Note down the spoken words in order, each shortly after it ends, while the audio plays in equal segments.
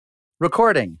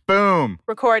Recording. Boom.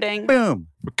 Recording. Boom.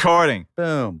 Recording.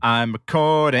 Boom. I'm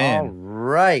recording. All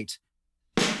right.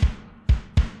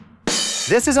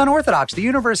 This is Unorthodox, the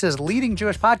universe's leading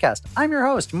Jewish podcast. I'm your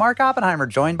host, Mark Oppenheimer,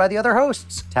 joined by the other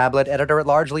hosts, Tablet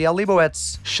Editor-at-Large Liel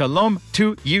Leibowitz. Shalom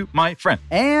to you, my friend.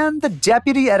 And the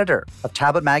Deputy Editor of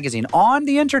Tablet Magazine on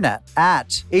the internet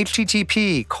at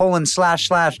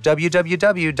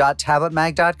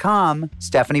http://www.tabletmag.com,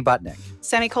 Stephanie Butnick.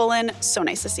 Semicolon, so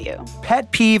nice to see you.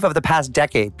 Pet peeve of the past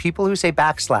decade, people who say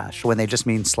backslash when they just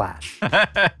mean slash.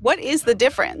 What is the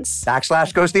difference?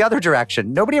 Backslash goes the other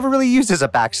direction. Nobody ever really uses a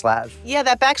backslash. Yeah,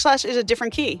 that backslash is a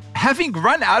different key. Having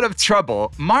run out of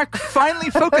trouble, Mark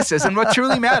finally focuses on what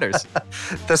truly matters.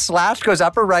 The slash goes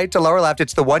upper right to lower left.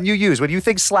 It's the one you use. When you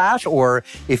think slash, or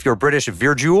if you're British,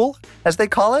 virgule, as they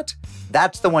call it,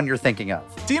 that's the one you're thinking of.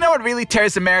 Do you know what really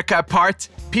tears America apart?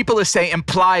 People who say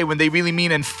imply when they really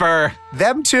mean infer.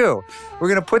 Them too. We're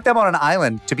going to put them on an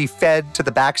island to be fed to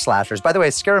the backslashers. By the way,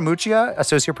 Scaramuccia,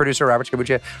 associate producer Robert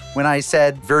Scaramuccia, when I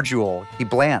said virgule, he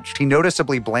blanched. He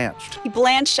noticeably blanched. He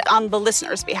blanched on the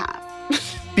listener's behalf.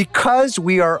 Because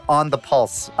we are on the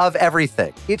pulse of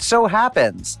everything, it so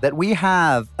happens that we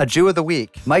have a Jew of the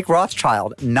Week, Mike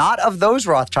Rothschild. Not of those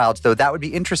Rothschilds, though. That would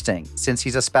be interesting, since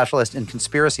he's a specialist in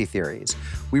conspiracy theories.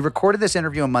 We recorded this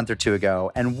interview a month or two ago,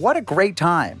 and what a great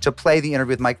time to play the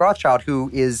interview with Mike Rothschild, who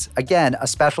is, again, a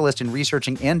specialist in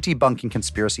researching and debunking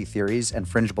conspiracy theories and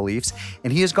fringe beliefs,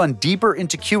 and he has gone deeper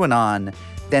into QAnon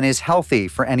than is healthy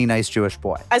for any nice Jewish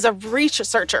boy. As a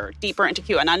researcher deeper into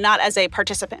QAnon, not as a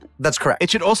participant. That's correct. It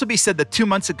should also be said that 2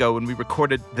 months ago when we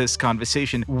recorded this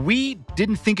conversation, we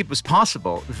didn't think it was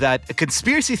possible that a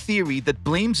conspiracy theory that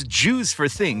blames Jews for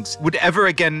things would ever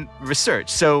again research.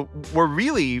 So we're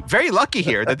really very lucky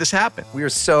here that this happened. We are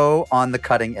so on the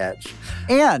cutting edge.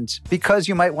 And because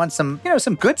you might want some,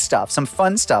 some good stuff, some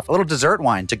fun stuff, a little dessert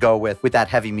wine to go with that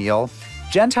heavy meal,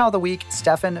 Gentile of the Week,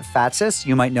 Stefan Fatsis.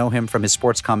 You might know him from his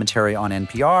sports commentary on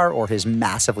NPR or his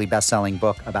massively best-selling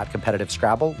book about competitive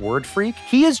Scrabble, Word Freak.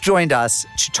 He has joined us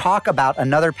to talk about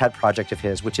another pet project of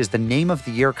his, which is the Name of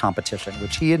the Year competition,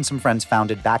 which he and some friends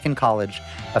founded back in college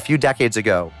a few decades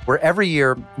ago, where every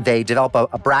year they develop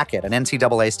a bracket, an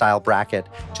NCAA-style bracket,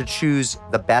 to choose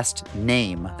the best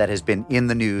name that has been in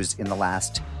the news in the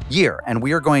last year. And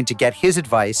we are going to get his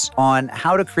advice on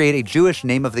how to create a Jewish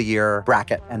Name of the Year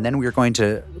bracket. And then we're going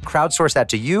to crowdsource that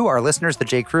to you, our listeners, the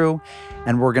J. Crew.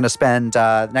 And we're going to spend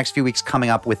the next few weeks coming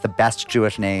up with the best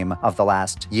Jewish name of the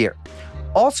last year.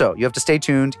 Also, you have to stay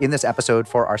tuned in this episode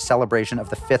for our celebration of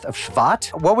the 5th of Shvat.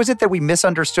 What was it that we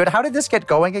misunderstood? How did this get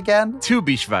going again? Tu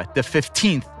B'Shvat, the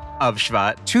 15th of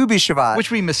Shvat. Tu B'Shvat.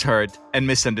 Which we misheard and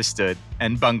misunderstood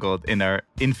and bungled in our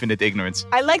infinite ignorance.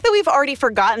 I like that we've already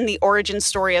forgotten the origin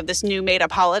story of this new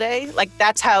made-up holiday. Like,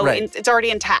 that's how it's already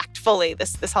intact fully,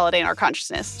 this holiday in our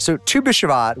consciousness. So Tu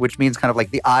B'Shvat, which means kind of like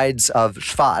the Ides of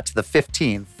Shvat, the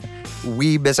 15th,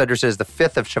 we misunderstood as the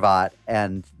 5th of Shvat,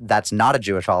 and that's not a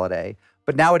Jewish holiday.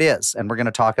 But now it is, and we're going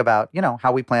to talk about,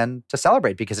 how we plan to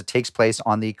celebrate, because it takes place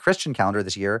on the Christian calendar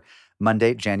this year,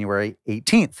 Monday, January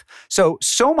 18th. So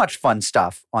much fun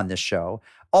stuff on this show.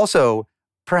 Also,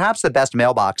 perhaps the best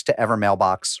mailbox to ever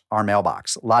mailbox our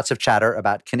mailbox. Lots of chatter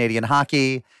about Canadian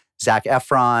hockey, Zac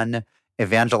Efron,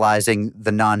 evangelizing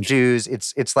the non-Jews.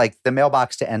 It's like the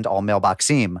mailbox to end all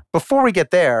mailboxeem. Before we get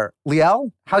there,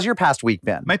 Liel, how's your past week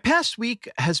been? My past week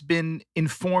has been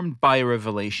informed by a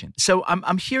revelation. So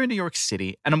I'm here in New York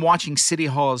City, and I'm watching City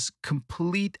Hall's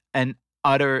complete and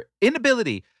utter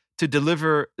inability to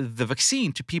deliver the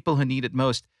vaccine to people who need it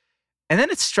most. And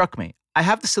then it struck me. I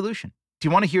have the solution. Do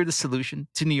you want to hear the solution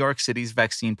to New York City's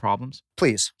vaccine problems?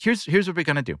 Please. Here's what we're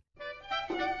going to do.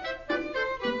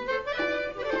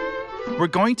 We're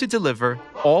going to deliver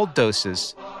all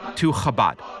doses to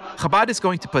Chabad. Chabad is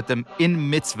going to put them in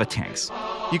mitzvah tanks.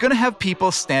 You're going to have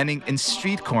people standing in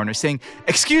street corners saying,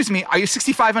 "Excuse me, are you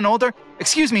 65 and older?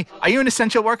 Excuse me, are you an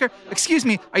essential worker? Excuse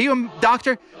me, are you a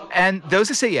doctor?" And those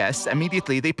who say yes,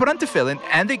 immediately they put on tefillin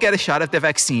and they get a shot of the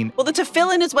vaccine. Well, the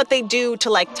tefillin is what they do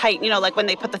to tighten, like when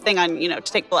they put the thing on, to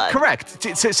take blood. Correct.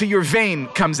 So your vein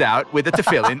comes out with the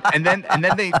tefillin, and then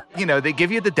they, they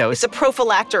give you the dose. It's a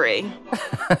prophylactory.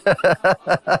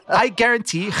 I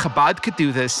guarantee Chabad could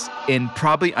do this in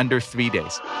probably under 3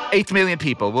 days. 8 million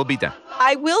people will be done.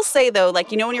 I will say, though,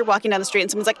 when you're walking down the street and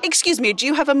someone's like, "Excuse me, do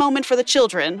you have a moment for the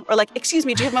children?" Or "Excuse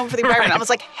me, do you have a moment for the environment?" Right. I was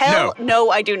like, hell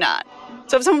no, I do not.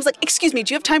 So if someone was like, "Excuse me,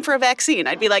 do you have time for a vaccine?"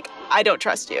 I'd be like, I don't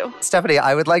trust you. Stephanie,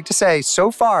 I would like to say,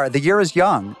 so far, the year is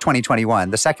young,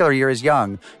 2021. The secular year is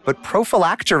young, but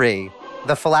prophylactory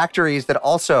the phylacteries that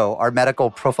also are medical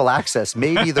prophylaxis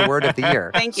may be the word of the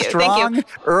year. Thank you. Strong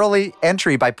early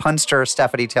entry by punster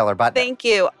Stephanie Taylor Butner. Thank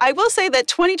you. I will say that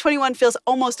 2021 feels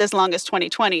almost as long as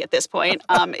 2020 at this point.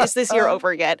 Is this year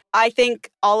over yet? I think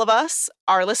all of us,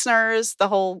 our listeners, the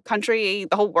whole country,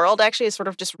 the whole world actually is sort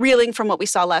of just reeling from what we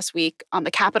saw last week on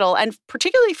the Capitol. And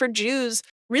particularly for Jews,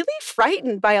 really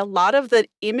frightened by a lot of the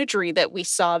imagery that we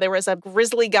saw. There was a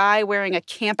grizzly guy wearing a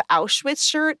Camp Auschwitz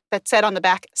shirt that said on the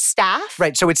back, staff.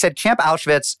 Right. So it said Camp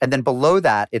Auschwitz, and then below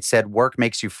that, it said work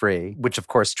makes you free, which, of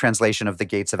course, translation of the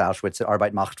gates of Auschwitz,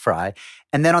 Arbeit macht frei.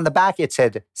 And then on the back, it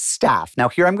said staff. Now,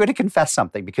 here I'm going to confess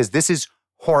something, because this is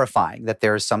horrifying that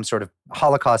there's some sort of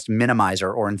Holocaust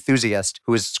minimizer or enthusiast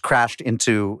who has crashed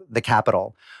into the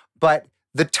Capitol. But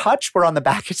the touch where on the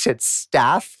back it said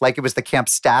staff, like it was the Camp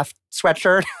Staff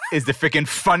sweatshirt, is the freaking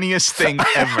funniest thing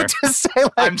ever. Say,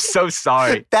 like, I'm so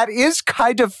sorry. That is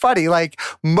kind of funny. Like,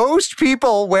 most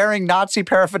people wearing Nazi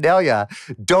paraphernalia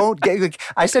don't get. Like,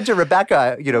 I said to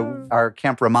Rebecca, our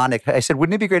Camp Romanic, I said,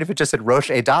 wouldn't it be great if it just said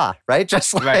Rosh Eda, right?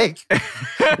 Just like,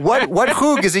 right. what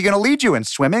hug is he going to lead you in?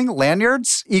 Swimming,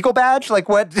 lanyards, eagle badge, like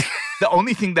what? The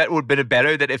only thing that would have been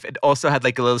better that if it also had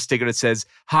like a little sticker that says,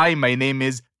 "Hi, my name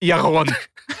is Yaron."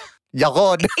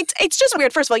 Yaron. It's just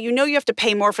weird. First of all, you have to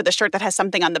pay more for the shirt that has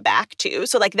something on the back too.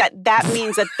 So like that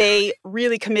means that they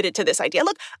really committed to this idea.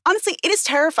 Look, honestly, it is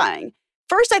terrifying.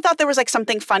 First, I thought there was like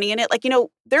something funny in it. Like,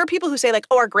 there are people who say like,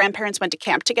 oh, our grandparents went to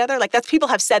camp together. Like people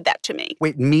have said that to me.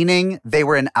 Wait, meaning they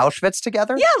were in Auschwitz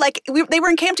together? Yeah, like they were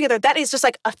in camp together. That is just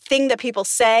like a thing that people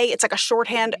say. It's like a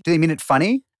shorthand. Do they mean it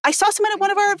funny? I saw someone at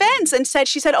one of our events and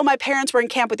she said, oh, my parents were in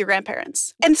camp with your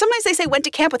grandparents. And sometimes they say went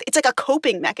to camp with, it's like a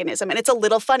coping mechanism and it's a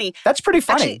little funny. That's pretty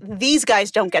funny. Actually, these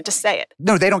guys don't get to say it.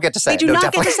 No, they don't get to say it. They do not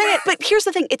definitely. get to say it. But here's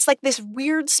the thing. It's like this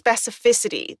weird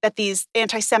specificity that these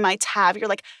anti-Semites have. You're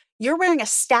like, you're wearing a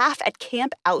staff at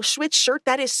Camp Auschwitz shirt.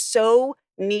 That is so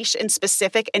niche and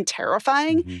specific and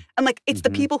terrifying. Mm-hmm. And like, it's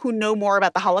the people who know more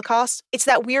about the Holocaust. It's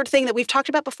that weird thing that we've talked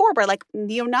about before where like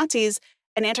neo-Nazis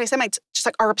and anti-Semites just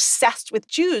like are obsessed with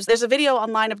Jews. There's a video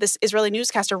online of this Israeli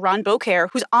newscaster, Ron Boker,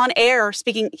 who's on air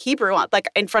speaking Hebrew like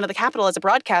in front of the Capitol as a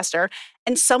broadcaster.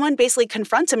 And someone basically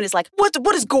confronts him and is like, what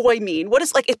does goy mean? What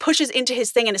is like, it pushes into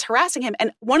his thing and is harassing him.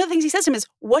 And one of the things he says to him is,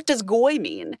 what does goy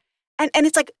mean? And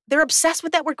it's like, they're obsessed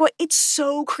with that word goy. It's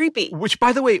so creepy. Which,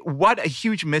 by the way, what a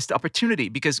huge missed opportunity.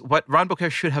 Because what Ron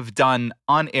Boker should have done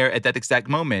on air at that exact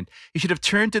moment, he should have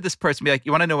turned to this person and be like,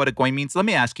 you want to know what a goy means? Let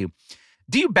me ask you.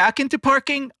 Do you back into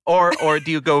parking or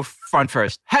do you go front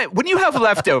first? Hey, when you have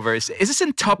leftovers, is this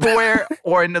in Tupperware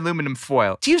or in aluminum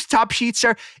foil? Do you use top sheets?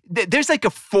 Or there's like a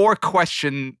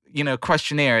 4-question,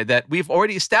 questionnaire that we've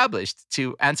already established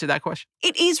to answer that question.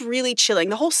 It is really chilling.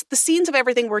 The scenes of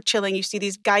everything were chilling. You see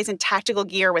these guys in tactical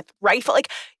gear with rifle, like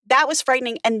that was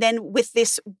frightening. And then with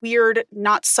this weird,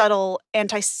 not subtle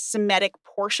anti-Semitic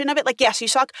portion of it, like, yes, you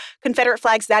saw Confederate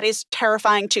flags. That is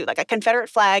terrifying too. Like a Confederate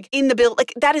flag in the bill,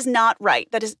 like that is not right.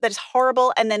 That is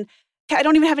horrible. And then I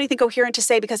don't even have anything coherent to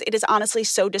say because it is honestly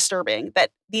so disturbing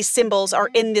that these symbols are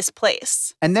in this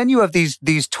place. And then you have these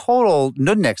total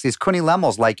nudniks, these Kuni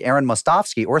Lemels like Aaron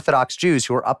Mostovsky, Orthodox Jews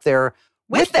who are up there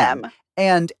with them.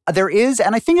 And there is,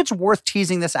 and I think it's worth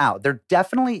teasing this out, there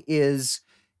definitely is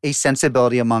a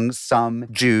sensibility among some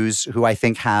Jews who I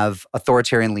think have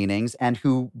authoritarian leanings and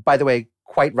who, by the way,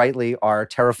 quite rightly are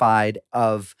terrified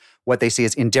of what they see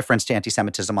as indifference to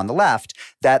anti-Semitism on the left,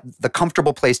 that the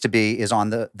comfortable place to be is on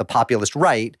the populist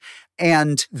right.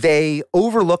 And they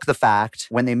overlook the fact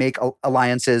when they make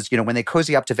alliances, when they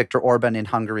cozy up to Viktor Orban in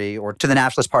Hungary or to the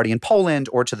Nationalist Party in Poland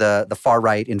or to the far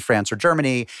right in France or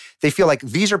Germany, they feel like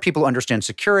these are people who understand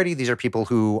security. These are people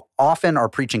who often are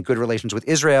preaching good relations with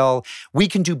Israel. We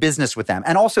can do business with them.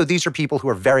 And also these are people who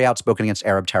are very outspoken against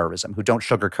Arab terrorism, who don't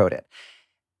sugarcoat it.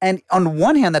 And on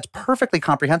one hand, that's perfectly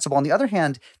comprehensible. On the other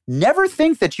hand, never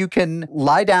think that you can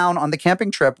lie down on the camping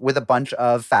trip with a bunch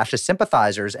of fascist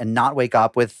sympathizers and not wake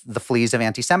up with the fleas of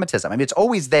anti-Semitism. I mean, it's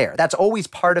always there. That's always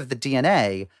part of the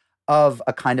DNA of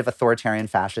a kind of authoritarian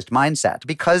fascist mindset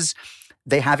because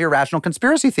they have irrational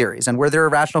conspiracy theories. And where there are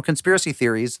irrational conspiracy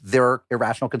theories, there are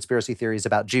irrational conspiracy theories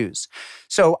about Jews.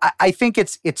 So I think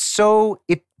it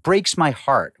breaks my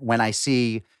heart when I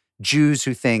see Jews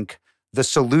who think the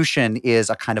solution is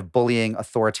a kind of bullying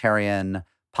authoritarian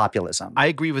populism. I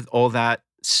agree with all that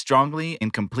strongly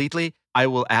and completely. I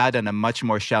will add on a much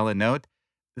more shallow note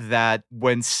that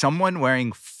when someone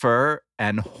wearing fur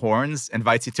and horns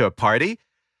invites you to a party,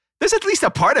 there's at least a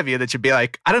part of you that should be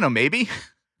like, I don't know, maybe?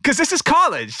 Because this is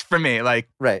college for me. Like,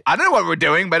 right. I don't know what we're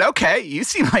doing, but okay, you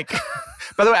seem like...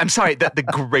 By the way, I'm sorry, the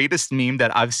greatest meme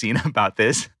that I've seen about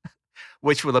this,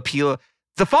 which will appeal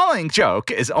The following joke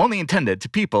is only intended to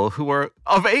people who were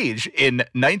of age in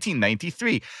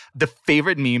 1993. The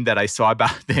favorite meme that I saw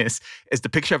about this is the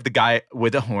picture of the guy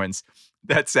with the horns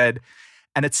that said,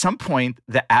 and at some point,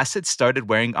 the acid started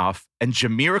wearing off, and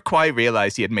Jamiroquai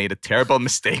realized he had made a terrible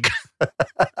mistake.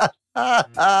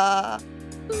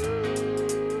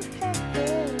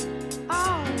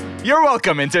 You're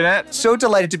welcome, Internet. So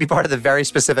delighted to be part of the very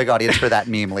specific audience for that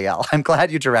meme, Liel. I'm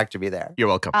glad you directed me there. You're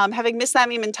welcome. Having missed that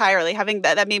meme entirely, having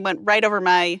that meme went right over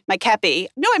my kepi.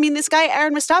 No, I mean, this guy,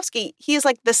 Aaron Rostovsky, he is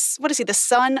like this, what is he, the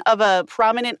son of a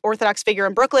prominent Orthodox figure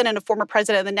in Brooklyn and a former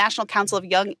president of the National Council of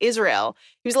Young Israel.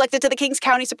 He was elected to the Kings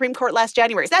County Supreme Court last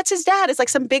January. That's his dad. It's like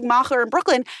some big macher in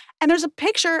Brooklyn. And there's a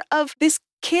picture of this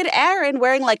kid, Aaron,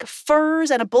 wearing like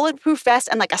furs and a bulletproof vest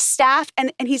and like a staff.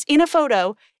 And he's in a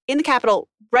photo in the Capitol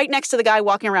right next to the guy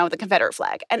walking around with the Confederate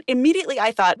flag. And immediately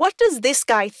I thought, what does this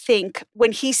guy think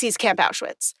when he sees Camp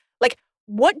Auschwitz? Like,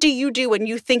 what do you do when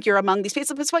you think you're among these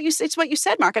people? It's what you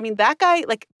said, Mark. I mean, that guy,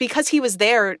 like, because he was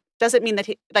there doesn't mean that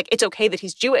it's okay that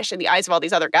he's Jewish in the eyes of all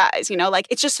these other guys, you know? Like,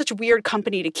 it's just such weird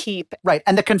company to keep. Right.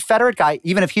 And the Confederate guy,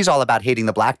 even if he's all about hating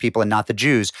the black people and not the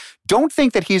Jews, don't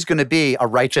think that he's going to be a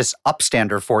righteous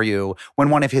upstander for you when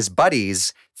one of his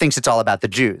buddies thinks it's all about the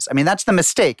Jews. I mean, that's the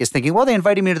mistake, is thinking, well, they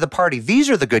invited me to the party. These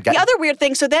are the good guys. The other weird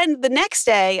thing, so then the next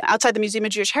day, outside the Museum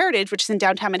of Jewish Heritage, which is in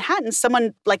downtown Manhattan,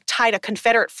 someone like tied a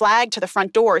Confederate flag to the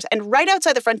front doors. And right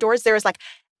outside the front doors, there was like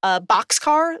a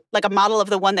boxcar, like a model of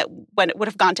the one that when it would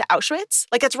have gone to Auschwitz.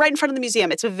 Like, it's right in front of the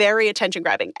museum. It's very attention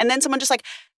grabbing. And then someone just like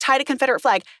tied a Confederate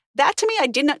flag. That to me, I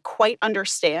did not quite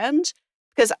understand,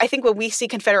 because I think when we see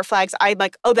Confederate flags, I'm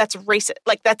like, oh, that's racist.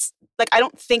 Like, that's like, I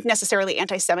don't think necessarily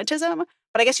anti-Semitism,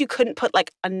 but I guess you couldn't put like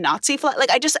a Nazi flag.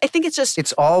 Like, I think it's just.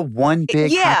 It's all one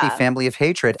big happy family of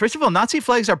hatred. First of all, Nazi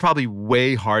flags are probably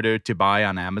way harder to buy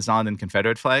on Amazon than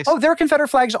Confederate flags. Oh, there are Confederate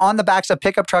flags on the backs of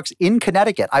pickup trucks in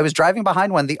Connecticut. I was driving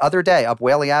behind one the other day up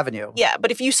Whaley Avenue. Yeah, but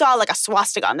if you saw like a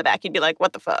swastika on the back, you'd be like,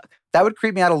 what the fuck? That would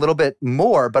creep me out a little bit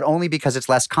more, but only because it's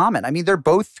less common. I mean, they're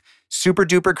both super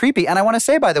duper creepy. And I want to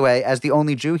say, by the way, as the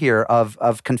only Jew here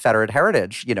of Confederate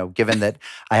heritage, you know, given that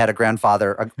I had a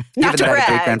grandfather, given that I had a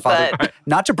great grandfather,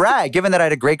 not to brag, given that I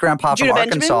had a great grandpa from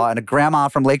Arkansas and a grandma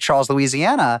from Lake Charles,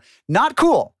 Louisiana, not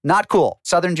cool, not cool.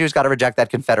 Southern Jews got to reject that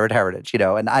Confederate heritage, you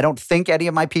know, and I don't think any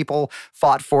of my people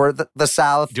fought for the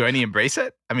South. Do any embrace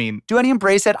it? I mean, do any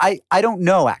embrace it? I don't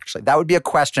know, actually. That would be a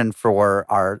question for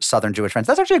our Southern Jewish friends.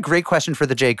 That's actually a great question for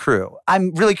the J. Crew.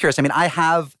 I'm really curious. I mean, I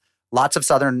have lots of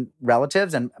Southern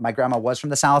relatives, and my grandma was from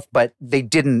the South, but they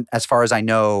didn't, as far as I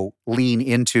know, lean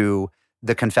into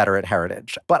the Confederate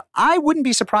heritage. But I wouldn't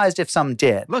be surprised if some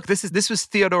did. Look, this was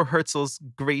Theodore Herzl's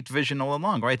great vision all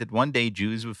along, right? That one day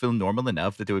Jews would feel normal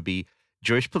enough that there would be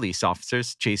Jewish police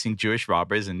officers chasing Jewish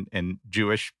robbers and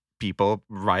Jewish people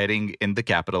rioting in the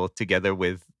Capitol together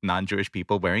with non-Jewish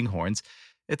people wearing horns.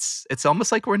 It's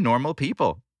almost like we're normal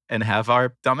people and have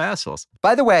our dumb assholes.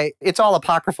 By the way, it's all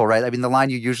apocryphal, right? I mean, the line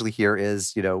you usually hear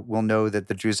is, you know, we'll know that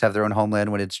the Jews have their own homeland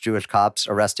when it's Jewish cops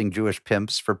arresting Jewish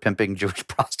pimps for pimping Jewish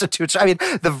prostitutes. I mean,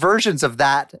 the versions of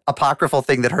that apocryphal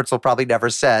thing that Herzl probably never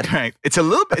said. Right. It's a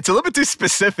little bit too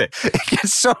specific.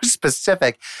 It's so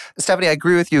specific. Stephanie, I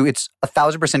agree with you. It's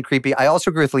 1,000% creepy. I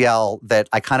also agree with Liel that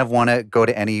I kind of want to go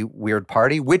to any weird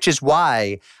party, which is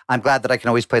why I'm glad that I can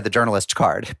always play the journalist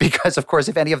card. Because, of course,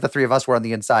 if any of the three of us were on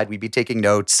the inside, we'd be taking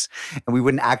notes and we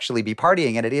wouldn't actually be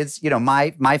partying. And it is, you know,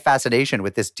 my fascination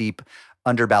with this deep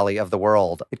underbelly of the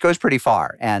world. It goes pretty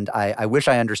far. And I wish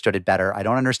I understood it better. I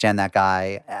don't understand that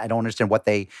guy. I don't understand what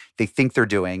they think they're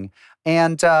doing.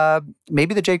 And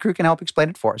maybe the J. Crew can help explain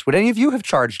it for us. Would any of you have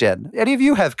charged in? Any of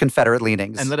you have Confederate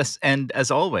leanings? And let us end,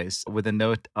 as always, with a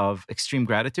note of extreme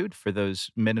gratitude for those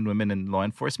men and women in law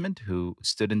enforcement who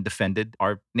stood and defended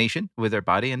our nation with their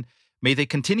body. And may they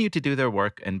continue to do their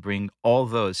work and bring all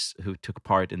those who took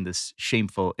part in this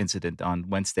shameful incident on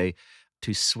Wednesday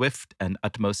to swift and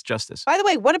utmost justice. By the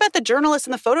way, what about the journalists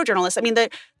and the photojournalists? I mean, there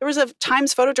was a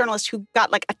Times photojournalist who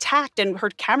got like attacked and her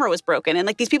camera was broken. And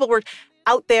like these people were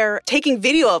out there taking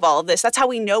video of all of this. That's how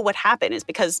we know what happened, is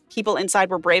because people inside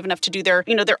were brave enough to do their,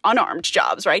 you know, their unarmed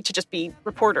jobs, right? To just be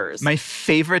reporters. My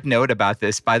favorite note about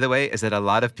this, by the way, is that a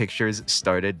lot of pictures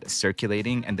started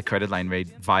circulating and the credit line read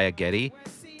via Getty.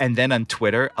 And then on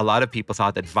Twitter, a lot of people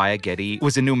thought that Via Getty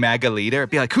was a new MAGA leader.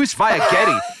 Be like, who's Via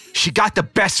Getty? She got the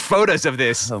best photos of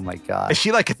this. Oh my God. Is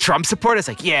she like a Trump supporter? It's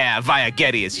like, yeah, Via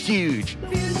Getty is huge.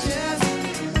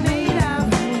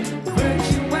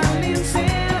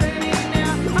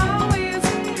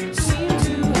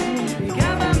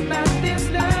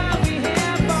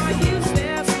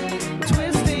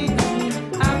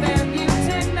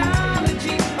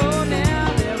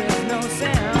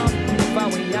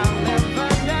 But we all live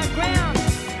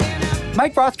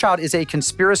Mike Rothschild is a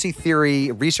conspiracy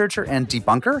theory researcher and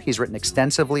debunker. He's written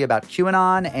extensively about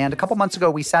QAnon, and a couple months ago,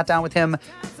 we sat down with him.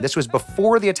 This was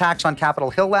before the attacks on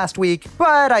Capitol Hill last week,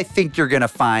 but I think you're going to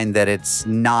find that it's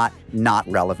not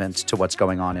relevant to what's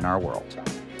going on in our world.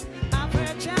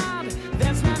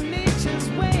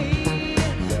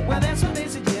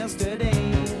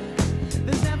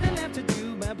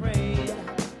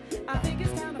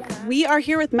 We are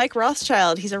here with Mike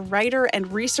Rothschild. He's a writer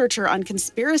and researcher on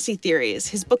conspiracy theories.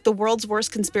 His book, The World's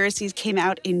Worst Conspiracies, came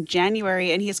out in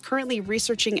January, and he is currently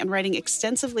researching and writing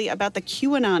extensively about the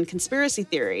QAnon conspiracy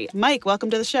theory. Mike, welcome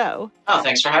to the show. Oh,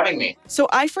 thanks for having me. So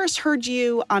I first heard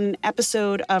you on an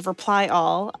episode of Reply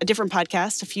All, a different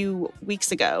podcast, a few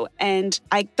weeks ago, and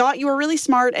I thought you were really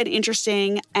smart and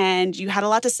interesting, and you had a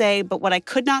lot to say, but what I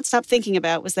could not stop thinking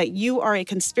about was that you are a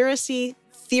conspiracy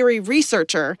theory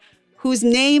researcher whose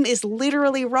name is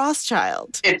literally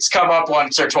Rothschild. It's come up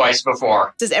once or twice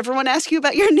before. Does everyone ask you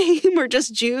about your name or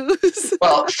just Jews?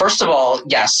 Well, first of all,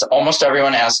 yes, almost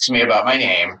everyone asks me about my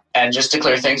name. And just to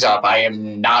clear things up, I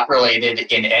am not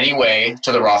related in any way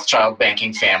to the Rothschild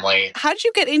banking family. How did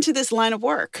you get into this line of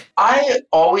work? I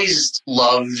always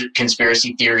loved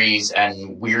conspiracy theories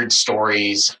and weird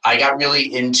stories. I got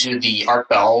really into the Art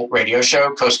Bell radio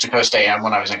show, Coast to Coast AM,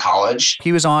 when I was in college.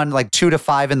 He was on like 2 to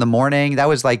 5 in the morning. That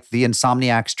was like the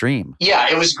insomniac's dream. Yeah,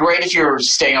 it was great if you were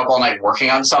staying up all night working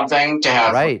on something to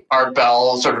have Art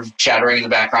Bell sort of chattering in the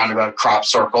background about crop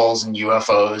circles and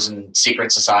UFOs and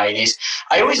secret societies.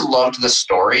 I always loved the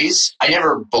stories. I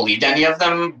never believed any of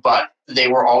them, but they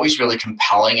were always really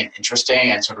compelling and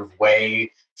interesting and sort of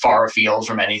way far afield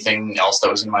from anything else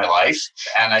that was in my life.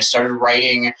 And I started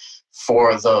writing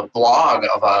for the blog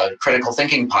of a critical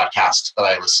thinking podcast that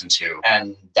I listened to.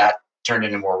 And that turned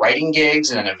into more writing gigs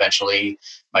and then eventually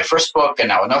my first book and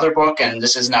now another book. And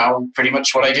this is now pretty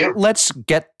much what I do. Let's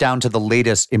get down to the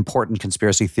latest important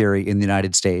conspiracy theory in the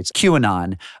United States,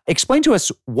 QAnon. Explain to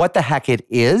us what the heck it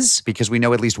is, because we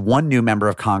know at least one new member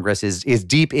of Congress is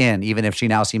deep in, even if she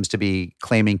now seems to be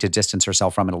claiming to distance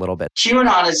herself from it a little bit.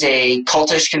 QAnon is a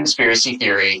cultish conspiracy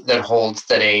theory that holds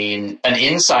that an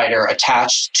insider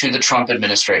attached to the Trump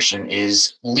administration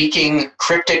is leaking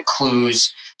cryptic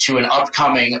clues to an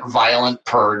upcoming violent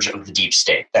purge of the deep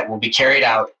state that will be carried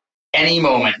out any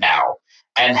moment now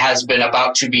and has been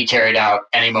about to be carried out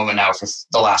any moment now for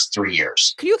the last 3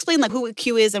 years. Could you explain who a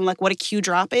Q is and what a Q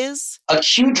drop is? A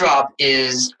Q drop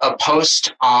is a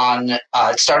post on,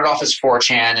 it started off as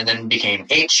 4chan and then became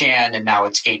 8chan and now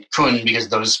it's 8kun because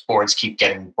those boards keep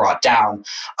getting brought down.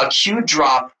 A Q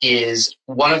drop is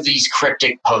one of these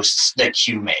cryptic posts that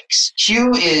Q makes.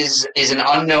 Q is an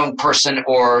unknown person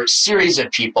or series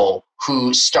of people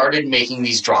who started making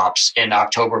these drops in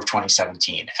October of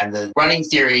 2017. And the running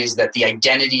theory is that the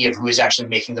identity of who is actually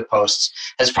making the posts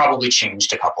has probably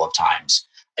changed a couple of times.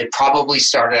 It probably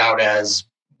started out as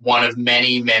one of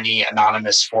many, many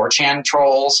anonymous 4chan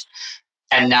trolls,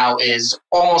 and now is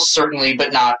almost certainly,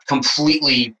 but not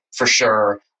completely for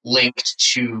sure, linked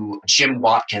to Jim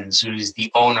Watkins, who is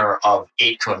the owner of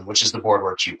 8kun, which is the board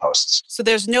where Q posts. So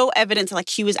there's no evidence that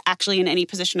Q is actually in any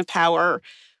position of power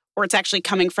or it's actually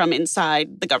coming from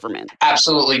inside the government?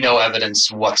 Absolutely no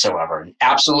evidence whatsoever.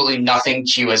 Absolutely nothing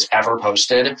Q has ever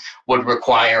posted would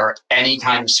require any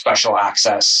kind of special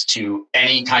access to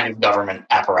any kind of government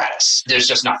apparatus. There's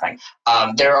just nothing.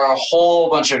 There are a whole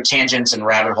bunch of tangents and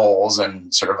rabbit holes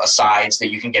and sort of asides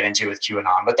that you can get into with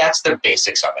QAnon, but that's the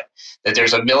basics of it. That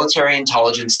there's a military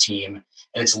intelligence team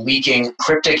and it's leaking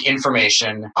cryptic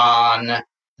information on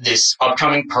this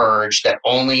upcoming purge that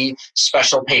only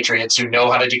special patriots who know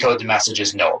how to decode the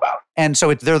messages know about. And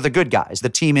so they're the good guys, the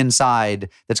team inside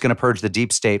that's going to purge the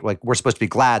deep state. Like, we're supposed to be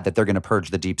glad that they're going to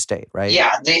purge the deep state, right?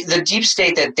 Yeah, the deep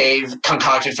state that they've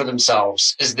concocted for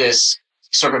themselves is this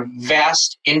sort of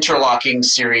vast interlocking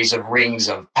series of rings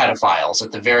of pedophiles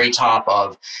at the very top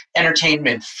of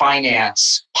entertainment,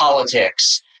 finance,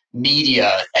 politics,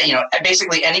 media.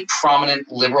 Basically any prominent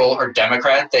liberal or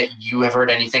Democrat that you have heard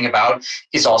anything about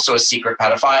is also a secret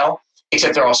pedophile,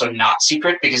 except they're also not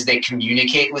secret because they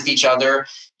communicate with each other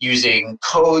using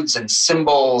codes and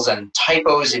symbols and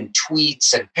typos in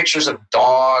tweets and pictures of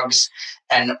dogs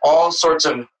and all sorts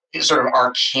of sort of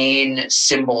arcane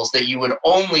symbols that you would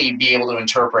only be able to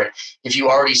interpret if you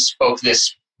already spoke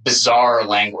this bizarre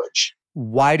language.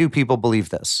 Why do people believe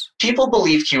this? People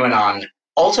believe QAnon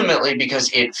ultimately because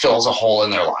it fills a hole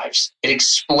in their lives. It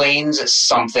explains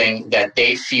something that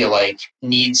they feel like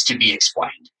needs to be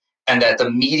explained and that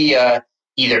the media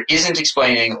either isn't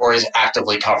explaining or is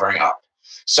actively covering up.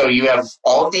 So you have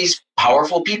all of these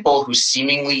powerful people who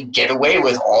seemingly get away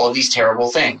with all of these terrible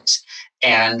things.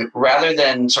 And rather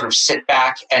than sort of sit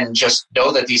back and just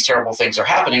know that these terrible things are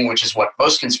happening, which is what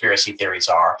most conspiracy theories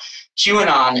are,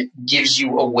 QAnon gives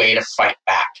you a way to fight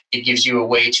back. It gives you a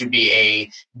way to be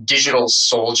a digital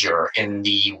soldier in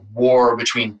the war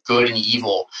between good and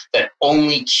evil that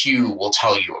only Q will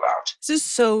tell you about. This is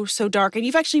so dark. And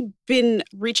you've actually been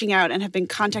reaching out and have been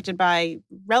contacted by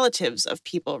relatives of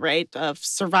people, right? Of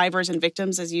survivors and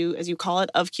victims, as you call it,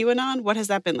 of QAnon. What has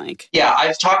that been like? Yeah,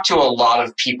 I've talked to a lot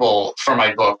of people for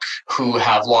my book who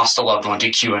have lost a loved one to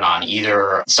QAnon,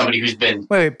 either somebody who's been...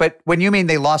 Wait, but when you mean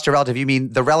they lost a relative, you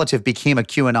mean the relative became a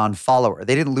QAnon follower.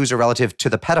 They didn't lose a relative to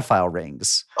the pedophile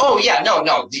rings. Oh, yeah, no.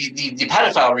 The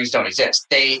pedophile rings don't exist.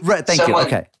 Right, thank you.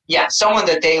 Okay. Yeah, someone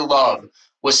that they love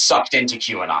was sucked into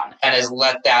QAnon and has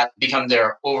let that become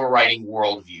their overriding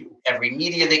worldview. Every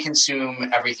media they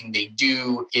consume, everything they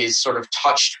do is sort of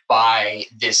touched by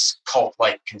this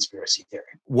cult-like conspiracy theory.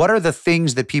 What are the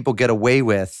things that people get away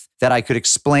with that I could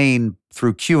explain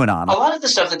through QAnon? A lot of the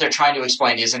stuff that they're trying to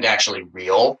explain isn't actually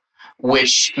real,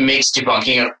 which makes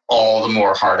debunking it all the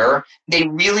more harder. They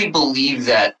really believe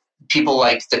that people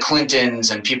like the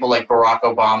Clintons and people like Barack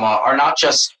Obama are not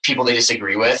just people they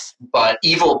disagree with, but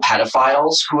evil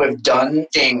pedophiles who have done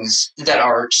things that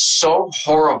are so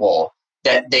horrible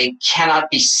that they cannot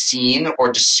be seen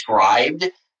or described,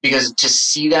 because to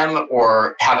see them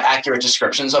or have accurate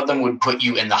descriptions of them would put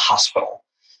you in the hospital.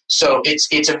 So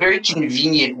it's a very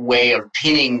convenient way of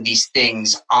pinning these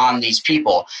things on these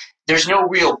people. There's no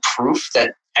real proof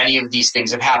that any of these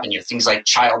things have happened. You know, things like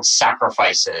child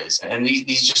sacrifices and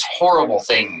these just horrible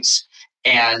things.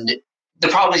 And the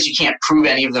problem is you can't prove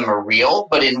any of them are real,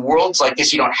 but in worlds like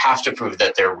this, you don't have to prove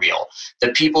that they're real.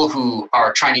 The people who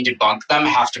are trying to debunk them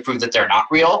have to prove that they're not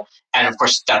real. And of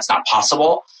course, that's not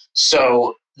possible.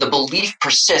 So the belief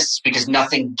persists because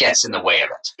nothing gets in the way of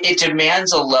it. It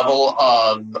demands a level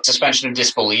of suspension of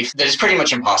disbelief that is pretty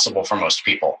much impossible for most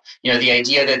people. You know, the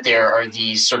idea that there are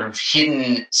these sort of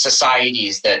hidden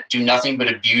societies that do nothing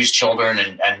but abuse children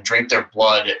and drink their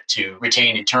blood to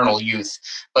retain eternal youth,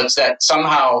 but that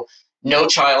somehow no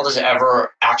child is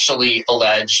ever actually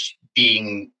alleged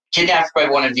being kidnapped by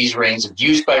one of these rings,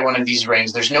 abused by one of these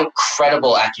rings. There's no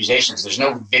credible accusations. There's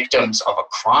no victims of a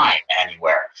crime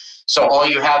anywhere. So all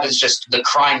you have is just the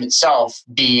crime itself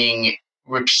being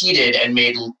repeated and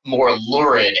made more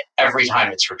lurid every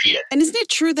time it's repeated. And isn't it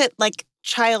true that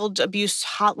child abuse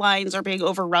hotlines are being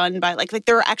overrun by like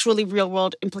there are actually real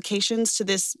world implications to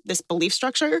this belief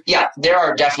structure? Yeah, there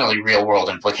are definitely real world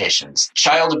implications.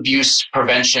 Child abuse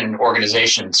prevention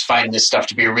organizations find this stuff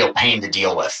to be a real pain to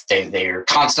deal with. They're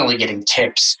constantly getting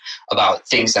tips about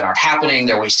things that aren't happening.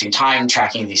 They're wasting time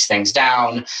tracking these things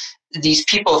down. These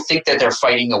people think that they're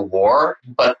fighting a war,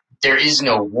 but there is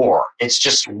no war. It's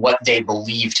just what they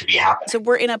believe to be happening. So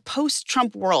we're in a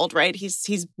post-Trump world, right?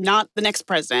 He's not the next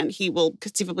president. He will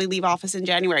conceivably leave office in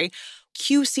January.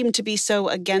 Q seemed to be so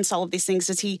against all of these things.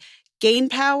 Does he gain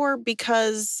power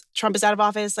because Trump is out of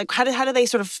office? Like, how do they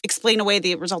sort of explain away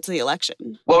the results of the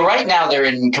election? Well, right now they're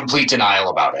in complete denial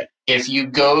about it. If you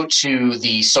go to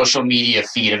the social media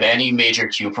feed of any major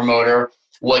Q promoter,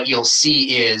 what you'll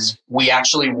see is we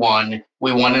actually won.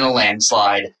 We won in a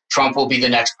landslide. Trump will be the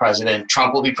next president.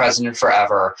 Trump will be president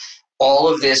forever. All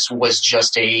of this was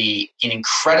just an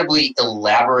incredibly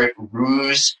elaborate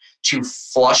ruse to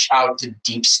flush out the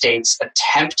deep state's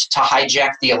attempt to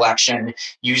hijack the election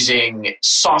using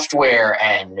software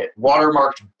and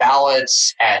watermarked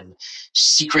ballots and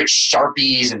secret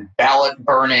Sharpies and ballot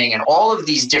burning and all of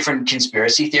these different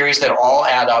conspiracy theories that all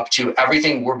add up to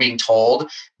everything we're being told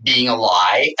being a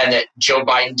lie, and that Joe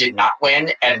Biden did not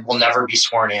win and will never be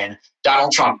sworn in.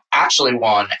 Donald Trump actually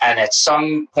won, and at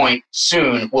some point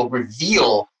soon will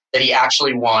reveal that he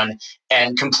actually won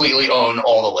and completely own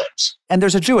all the libs. And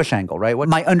there's a Jewish angle, right? What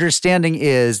my understanding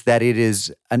is that it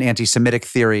is an anti-Semitic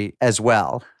theory as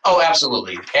well. Oh,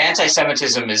 absolutely.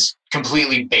 Anti-Semitism is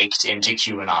completely baked into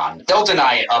QAnon. They'll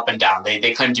deny it up and down.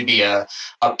 They claim to be a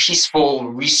peaceful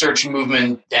research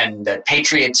movement and that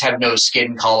patriots have no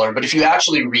skin color. But if you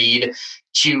actually read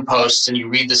Q posts and you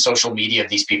read the social media of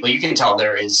these people, you can tell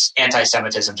there is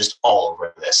anti-Semitism just all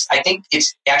over this. I think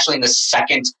it's actually in the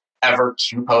second ever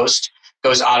Q post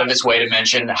goes out of its way to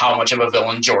mention how much of a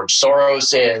villain George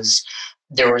Soros is.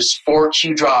 There was 4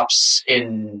 Q drops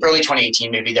in early 2018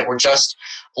 maybe that were just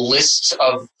lists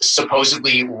of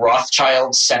supposedly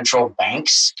Rothschild central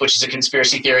banks, which is a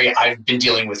conspiracy theory I've been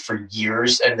dealing with for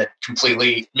years and that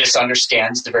completely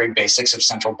misunderstands the very basics of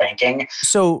central banking.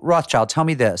 So Rothschild, tell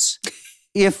me this.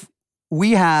 If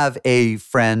we have a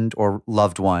friend or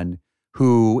loved one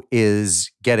who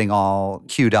is getting all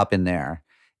queued up in there,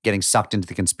 getting sucked into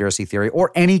the conspiracy theory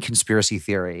or any conspiracy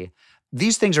theory,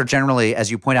 these things are generally,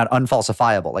 as you point out,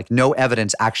 unfalsifiable. Like no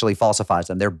evidence actually falsifies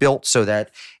them. They're built so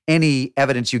that any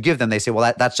evidence you give them, they say,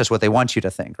 well, that's just what they want you to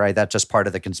think, right? That's just part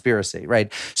of the conspiracy,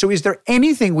 right? So is there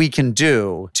anything we can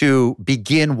do to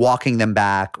begin walking them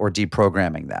back or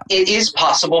deprogramming them? It is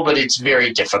possible, but it's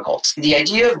very difficult. The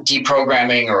idea of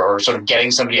deprogramming or sort of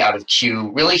getting somebody out of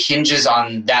Q really hinges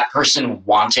on that person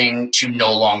wanting to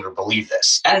no longer believe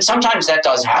this. And sometimes that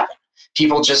does happen.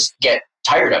 People just get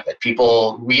tired of it.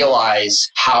 People realize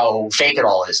how fake it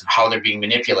all is and how they're being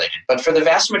manipulated. But for the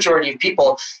vast majority of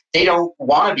people, they don't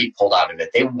want to be pulled out of it.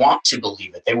 They want to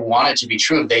believe it. They want it to be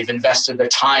true. They've invested their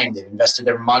time, they've invested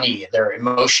their money, their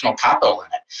emotional capital in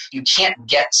it. You can't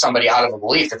get somebody out of a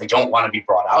belief that they don't want to be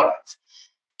brought out of.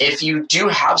 If you do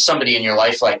have somebody in your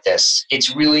life like this,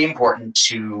 it's really important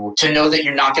to know that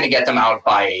you're not going to get them out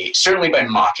certainly by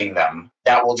mocking them.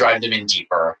 That will drive them in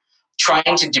deeper.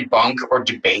 Trying to debunk or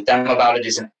debate them about it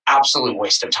is an absolute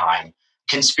waste of time.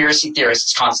 Conspiracy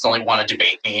theorists constantly want to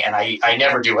debate me, and I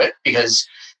never do it because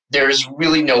there's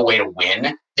really no way to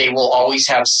win. They will always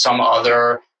have some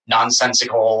other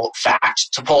nonsensical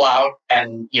fact to pull out,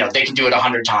 and they can do it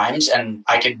 100 times, and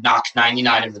I could knock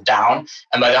 99 of them down,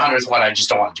 and by the 100th one, I just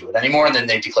don't want to do it anymore, and then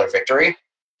they declare victory.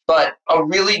 But a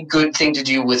really good thing to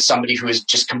do with somebody who is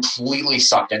just completely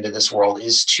sucked into this world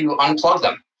is to unplug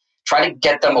them. Try to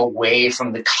get them away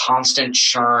from the constant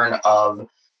churn of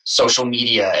social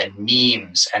media and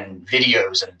memes and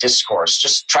videos and discourse.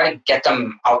 Just try to get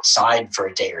them outside for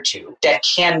a day or two. That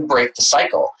can break the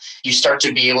cycle. You start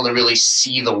to be able to really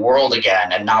see the world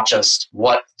again and not just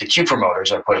what the Q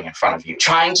promoters are putting in front of you.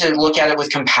 Trying to look at it with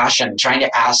compassion, trying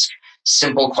to ask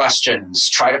simple questions,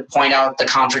 try to point out the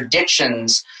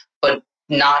contradictions, but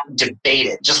not debate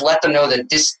it. Just let them know that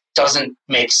this doesn't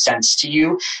make sense to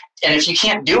you. And if you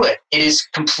can't do it, it is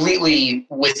completely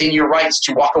within your rights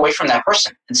to walk away from that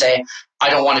person and say, I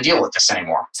don't want to deal with this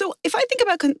anymore. So if I think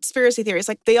about conspiracy theories,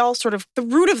 like they all sort of, the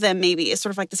root of them maybe is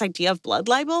sort of like this idea of blood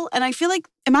libel. And I feel like,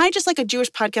 am I just like a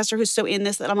Jewish podcaster who's so in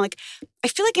this that I'm like, I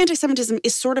feel like anti-Semitism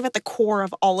is sort of at the core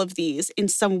of all of these in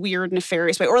some weird,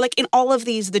 nefarious way. Or like in all of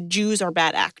these, the Jews are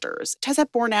bad actors. Has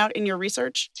that borne out in your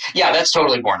research? Yeah, that's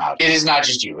totally borne out. It is not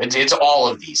just you. It's all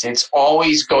of these. It's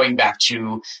always going back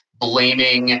to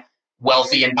blaming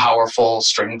wealthy and powerful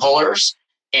string pullers.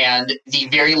 And the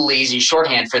very lazy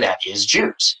shorthand for that is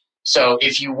Jews. So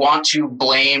if you want to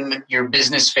blame your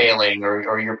business failing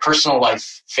or your personal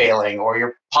life failing or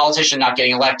your politician not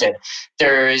getting elected,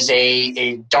 there is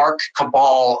a dark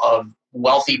cabal of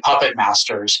wealthy puppet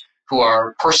masters who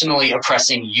are personally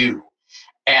oppressing you.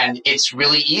 And it's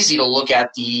really easy to look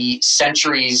at the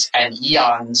centuries and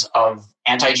eons of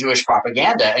anti-Jewish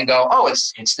propaganda and go, oh,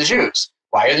 it's the Jews.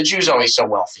 Why are the Jews always so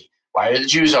wealthy? Why do the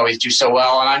Jews always do so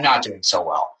well and I'm not doing so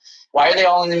well? Why are they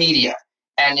all in the media?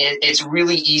 And it's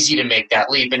really easy to make that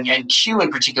leap. And Q in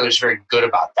particular is very good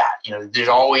about that. There's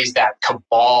always that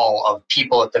cabal of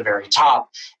people at the very top,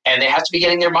 and they have to be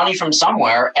getting their money from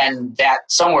somewhere. And that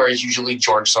somewhere is usually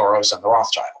George Soros and the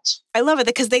Rothschilds. I love it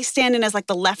because they stand in as like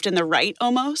the left and the right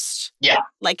almost. Yeah.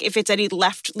 Like if it's any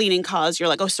left-leaning cause, you're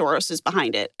like, oh, Soros is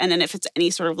behind it. And then if it's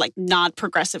any sort of like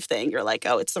non-progressive thing, you're like,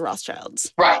 oh, it's the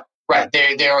Rothschilds. Right. Right.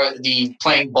 They're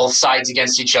playing both sides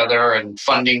against each other and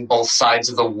funding both sides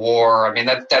of the war. I mean,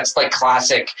 that's like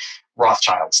classic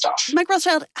Rothschild stuff. Mike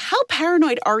Rothschild, how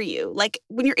paranoid are you? Like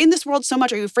when you're in this world so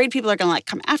much, are you afraid people are going to like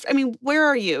come after? I mean, where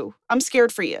are you? I'm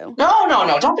scared for you.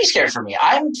 No. Don't be scared for me.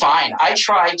 I'm fine. I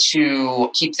try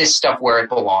to keep this stuff where it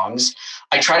belongs.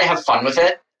 I try to have fun with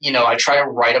it. I try to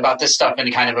write about this stuff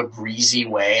in kind of a breezy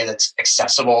way that's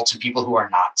accessible to people who are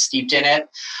not steeped in it.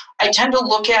 I tend to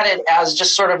look at it as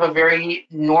just sort of a very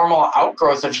normal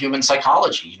outgrowth of human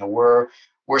psychology. We're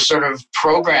sort of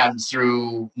programmed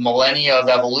through millennia of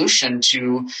evolution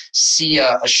to see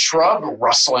a shrub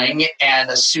rustling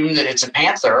and assume that it's a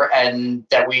panther and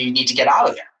that we need to get out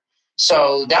of there.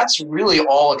 So that's really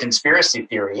all a conspiracy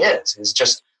theory is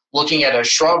just looking at a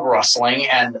shrub rustling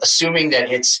and assuming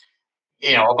that it's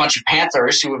a bunch of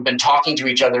panthers who have been talking to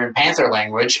each other in panther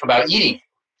language about eating it.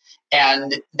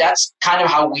 And that's kind of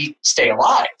how we stay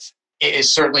alive. It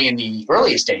is certainly in the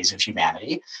earliest days of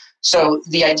humanity. So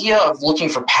the idea of looking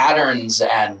for patterns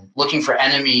and looking for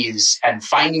enemies and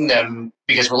finding them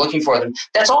because we're looking for them,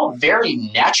 that's all very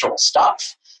natural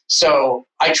stuff. So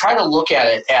I try to look at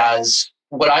it as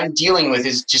what I'm dealing with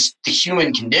is just the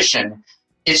human condition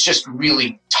it's just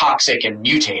really toxic and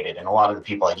mutated in a lot of the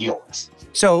people I deal with.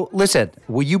 So listen,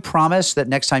 will you promise that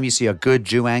next time you see a good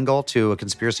Jew angle to a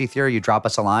conspiracy theory, you drop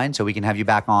us a line so we can have you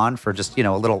back on for just,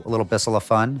 a little bissel of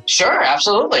fun? Sure,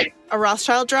 absolutely. A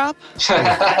Rothschild drop?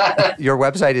 Your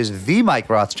website is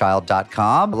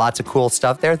themikerothschild.com. Lots of cool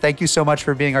stuff there. Thank you so much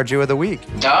for being our Jew of the Week.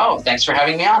 No, thanks for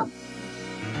having me on.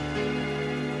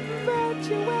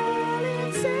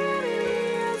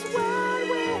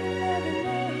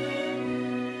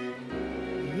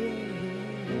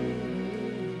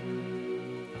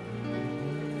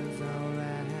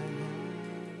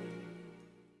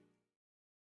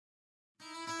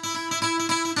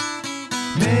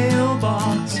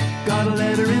 Mailbox, got a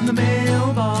letter in the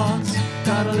mailbox,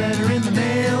 got a letter in the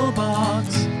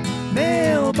mailbox,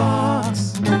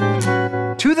 mailbox.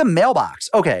 To the mailbox.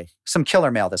 Okay, some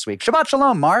killer mail this week. Shabbat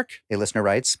shalom, Mark. A listener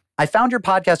writes, I found your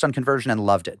podcast on conversion and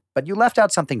loved it, but you left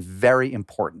out something very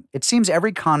important. It seems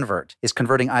every convert is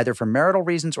converting either for marital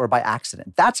reasons or by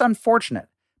accident. That's unfortunate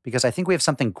because I think we have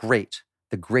something great,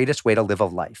 the greatest way to live a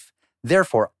life.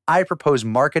 Therefore, I propose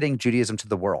marketing Judaism to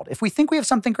the world. If we think we have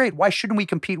something great, why shouldn't we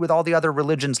compete with all the other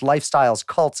religions, lifestyles,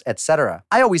 cults, etc.?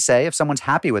 I always say, if someone's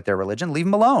happy with their religion, leave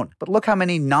them alone. But look how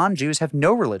many non-Jews have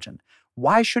no religion.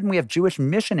 Why shouldn't we have Jewish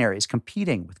missionaries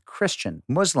competing with Christian,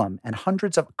 Muslim, and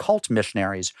hundreds of cult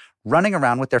missionaries running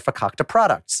around with their fakakta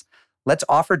products? Let's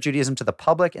offer Judaism to the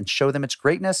public and show them its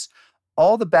greatness.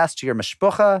 All the best to your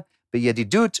mishpucha,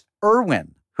 b'yedidut,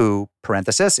 Irwin, who,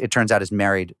 parenthesis, it turns out is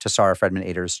married to Sarah Fredman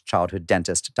Ader's childhood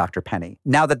dentist, Dr. Penny.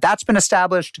 Now that that's been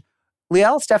established,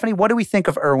 Liel, Stephanie, what do we think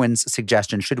of Irwin's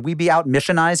suggestion? Should we be out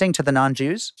missionizing to the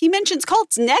non-Jews? He mentions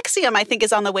cults. Nexium, I think,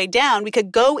 is on the way down. We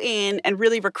could go in and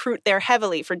really recruit there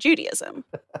heavily for Judaism.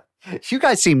 You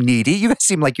guys seem needy. You guys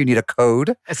seem like you need a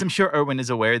code. As I'm sure Irwin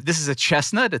is aware, this is a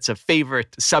chestnut. It's a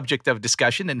favorite subject of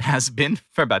discussion and has been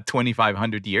for about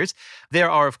 2,500 years. There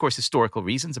are, of course, historical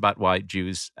reasons about why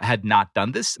Jews had not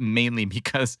done this, mainly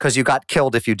because you got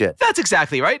killed if you did. That's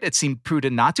exactly right. It seemed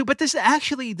prudent not to. But there's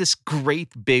actually this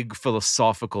great, big,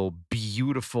 philosophical,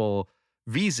 beautiful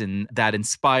reason that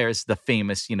inspires the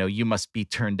famous, you must be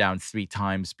turned down 3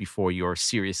 times before you're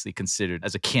seriously considered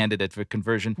as a candidate for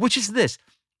conversion, which is this.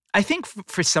 I think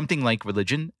for something like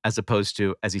religion, as opposed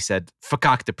to, as he said,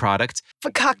 fakakta products.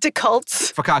 Fakakta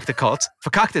cults. Fakakta cults.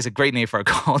 Fakakta is a great name for a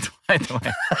cult, by the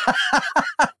way.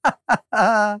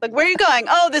 Like, where are you going?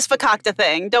 Oh, this fakakta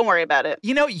thing. Don't worry about it.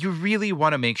 You really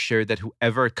want to make sure that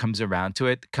whoever comes around to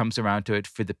it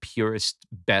for the purest,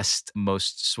 best,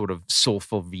 most sort of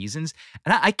soulful reasons.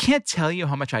 And I can't tell you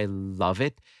how much I love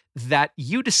it that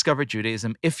you discover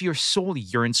Judaism if your soul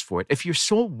yearns for it. If your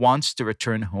soul wants to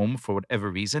return home for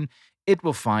whatever reason, it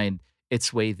will find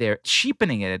its way there.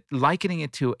 Cheapening it, likening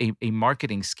it to a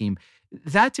marketing scheme,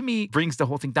 that to me brings the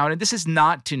whole thing down. And this is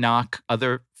not to knock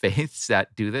other faiths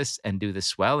that do this and do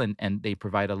this well, and they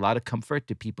provide a lot of comfort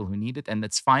to people who need it, and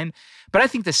that's fine. But I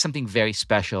think there's something very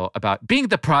special about being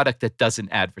the product that doesn't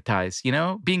advertise,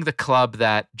 being the club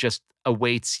that just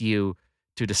awaits you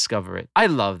to discover it. I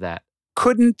love that.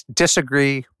 Couldn't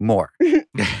disagree more.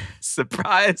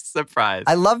 Surprise, surprise.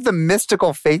 I love the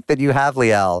mystical faith that you have,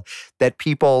 Liel, that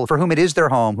people for whom it is their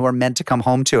home, who are meant to come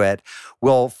home to it,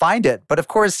 will find it. But of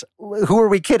course, who are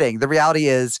we kidding? The reality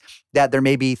is that there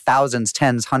may be thousands,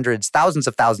 tens, hundreds, thousands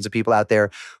of people out there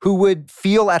who would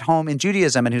feel at home in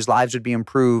Judaism and whose lives would be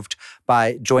improved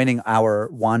by joining our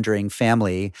wandering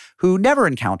family, who never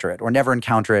encounter it or never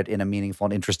encounter it in a meaningful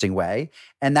and interesting way.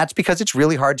 And that's because it's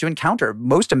really hard to encounter.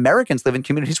 Most Americans live in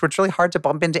communities where it's really hard to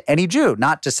bump into any Jew,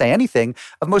 not to say anything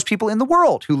of most people in the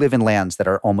world who live in lands that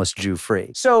are almost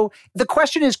Jew-free. So the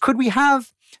question is, could we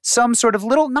have some sort of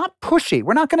little, not pushy,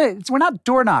 we're not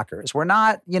door knockers, we're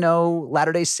not,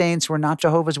 Latter-day Saints, we're not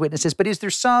Jehovah's Witnesses, but is there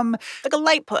some... Like a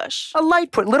light push.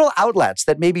 Little outlets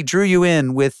that maybe drew you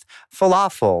in with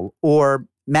falafel or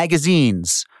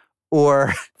magazines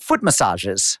or foot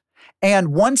massages. And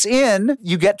once in,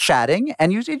 you get chatting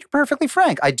and you're perfectly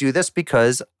frank. I do this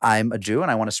because I'm a Jew and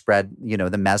I want to spread,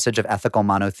 the message of ethical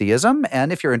monotheism.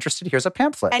 And if you're interested, here's a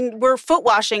pamphlet. And we're foot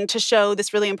washing to show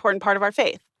this really important part of our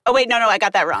faith. Oh, wait, no, I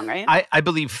got that wrong, right? I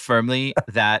believe firmly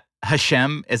that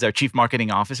Hashem is our chief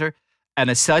marketing officer. And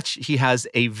as such, he has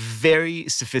a very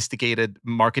sophisticated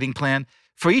marketing plan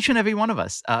for each and every one of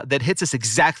us that hits us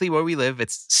exactly where we live.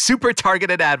 It's super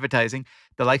targeted advertising,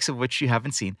 the likes of which you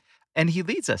haven't seen. And he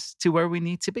leads us to where we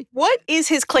need to be. What is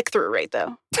his click-through rate,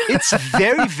 though? It's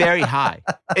very, very high.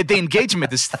 The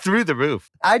engagement is through the roof.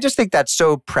 I just think that's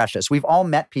so precious. We've all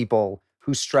met people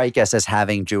who strike us as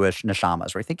having Jewish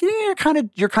neshamas, where you think,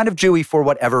 you're kind of Jewy for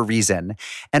whatever reason.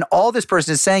 And all this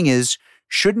person is saying is,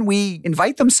 shouldn't we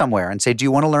invite them somewhere and say, do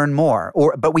you want to learn more?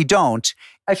 But we don't.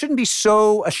 I shouldn't be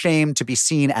so ashamed to be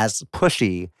seen as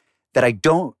pushy that I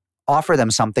don't offer them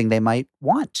something they might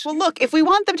want. Well, look, if we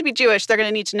want them to be Jewish, they're going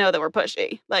to need to know that we're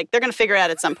pushy. Like, they're going to figure it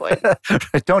out at some point.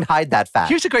 Don't hide that fact.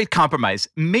 Here's a great compromise.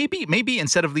 Maybe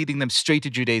instead of leading them straight to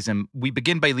Judaism, we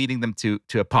begin by leading them to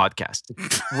a podcast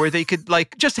where they could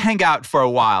just hang out for a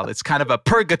while. It's kind of a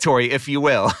purgatory, if you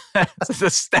will. It's a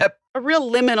step. A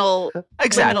real liminal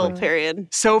period.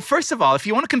 So first of all, if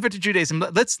you want to convert to Judaism,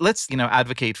 let's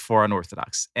advocate for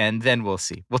unorthodox, and then we'll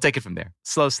see. We'll take it from there.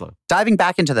 Slow. Diving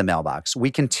back into the mailbox,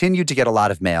 we continue to get a lot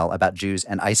of mail about Jews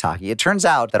and ice hockey. It turns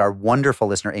out that our wonderful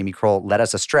listener, Amy Kroll, led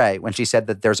us astray when she said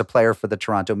that there's a player for the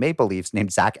Toronto Maple Leafs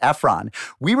named Zac Efron.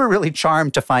 We were really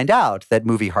charmed to find out that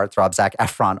movie heartthrob Zac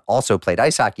Efron also played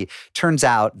ice hockey. Turns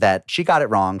out that she got it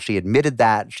wrong. She admitted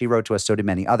that. She wrote to us, so did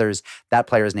many others. That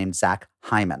player is named Zach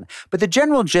Hyman. But the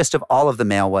general gist of all of the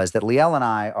mail was that Liel and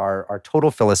I are total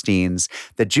Philistines,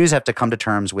 that Jews have to come to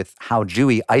terms with how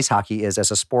Jewy ice hockey is as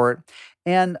a sport.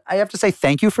 And I have to say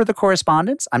thank you for the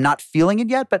correspondence. I'm not feeling it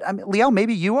yet, but Liel,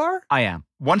 maybe you are? I am.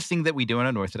 One thing that we do in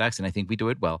Unorthodox, and I think we do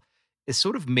it well, is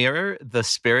sort of mirror the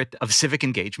spirit of civic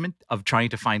engagement, of trying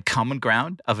to find common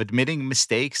ground, of admitting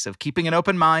mistakes, of keeping an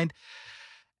open mind.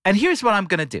 And here's what I'm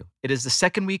going to do. It is the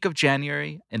second week of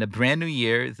January in a brand new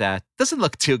year that doesn't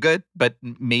look too good, but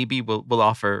maybe will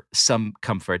offer some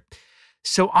comfort.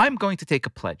 So I'm going to take a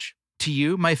pledge to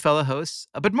you, my fellow hosts,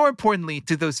 but more importantly,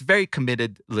 to those very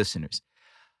committed listeners.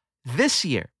 This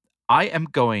year, I am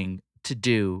going to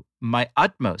do my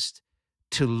utmost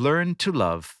to learn to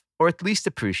love, or at least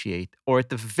appreciate, or at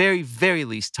the very, very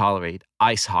least tolerate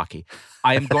ice hockey.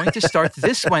 I am going to start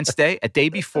this Wednesday, a day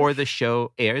before the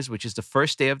show airs, which is the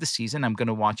first day of the season. I'm going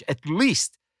to watch at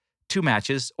least 2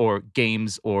 matches or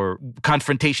games or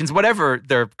confrontations, whatever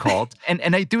they're called.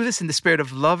 And I do this in the spirit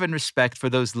of love and respect for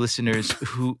those listeners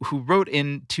who wrote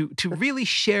in to really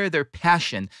share their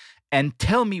passion and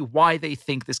tell me why they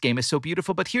think this game is so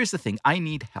beautiful. But here's the thing. I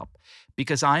need help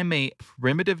because I'm a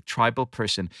primitive tribal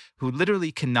person who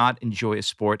literally cannot enjoy a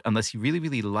sport unless he really,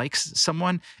 really likes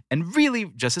someone and really,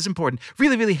 just as important,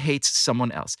 really, really hates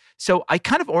someone else. So I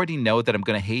kind of already know that I'm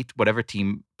going to hate whatever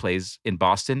team plays in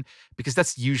Boston because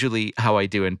that's usually how I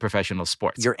do in professional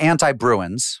sports. You're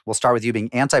anti-Bruins. We'll start with you being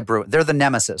anti-Bruins. They're the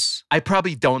nemesis. I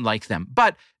probably don't like them,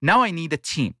 but now I need a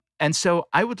team. And so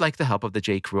I would like the help of the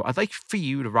J. Crew. I'd like for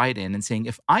you to write in and saying,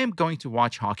 if I am going to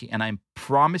watch hockey, and I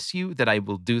promise you that I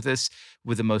will do this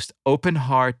with the most open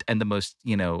heart and the most,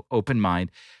 open mind,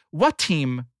 what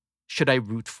team should I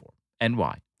root for and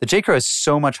why? The J. Crew has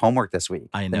so much homework this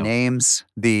week. I know. The names,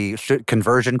 the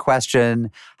conversion question,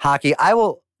 hockey. I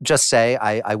will just say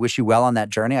I wish you well on that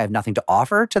journey. I have nothing to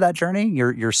offer to that journey.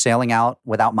 You're sailing out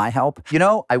without my help.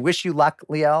 I wish you luck,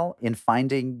 Liel, in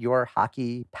finding your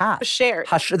hockey path. Shared.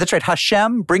 That's right.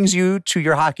 Hashem brings you to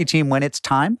your hockey team when it's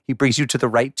time. He brings you to the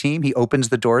right team. He opens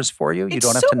the doors for you. You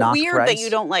don't have to knock thrice. It's so weird that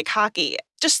you don't like hockey.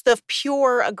 Just the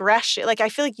pure aggression. I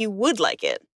feel like you would like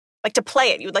it. Like to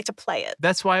play it. You would like to play it.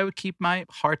 That's why I would keep my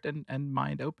heart and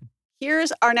mind open.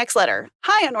 Here's our next letter.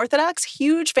 Hi, Unorthodox.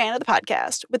 Huge fan of the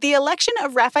podcast. With the election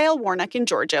of Raphael Warnock in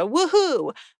Georgia,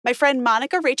 woohoo! My friend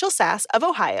Monica Rachel Sass of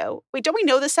Ohio. Wait, don't we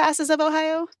know the Sasses of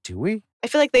Ohio? Do we? I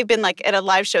feel like they've been at a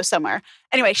live show somewhere.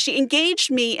 Anyway, she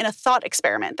engaged me in a thought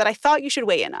experiment that I thought you should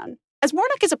weigh in on. As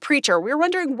Warnock is a preacher, we were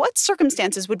wondering what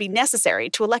circumstances would be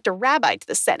necessary to elect a rabbi to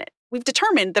the Senate. We've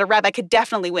determined that a rabbi could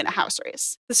definitely win a House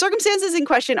race. The circumstances in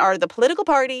question are the political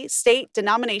party, state,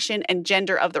 denomination, and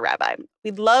gender of the rabbi.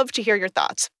 We'd love to hear your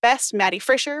thoughts. Best, Maddie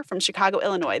Fisher from Chicago,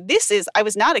 Illinois. I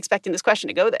was not expecting this question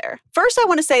to go there. First, I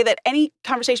want to say that any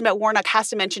conversation about Warnock has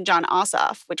to mention Jon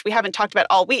Ossoff, which we haven't talked about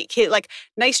all week.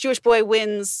 Nice Jewish boy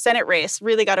wins Senate race,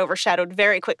 really got overshadowed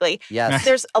very quickly. Yes.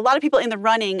 There's a lot of people in the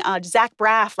running. Zach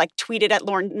Braff tweeted at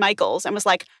Lorne Michaels and was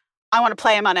like, I want to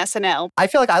play him on SNL. I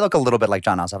feel like I look a little bit like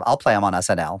Jon Ossoff. I'll play him on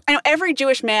SNL. I know every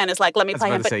Jewish man is like, let me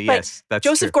play him. But yes, that's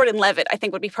Joseph true. Gordon-Levitt, I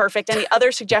think, would be perfect. And the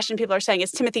other suggestion people are saying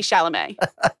is Timothy Chalamet.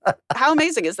 How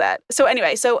amazing is that? So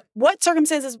anyway, what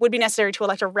circumstances would be necessary to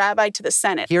elect a rabbi to the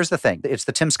Senate? Here's the thing. It's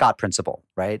the Tim Scott principle,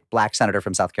 right? Black senator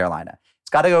from South Carolina. It's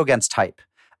got to go against type.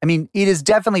 I mean, it is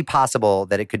definitely possible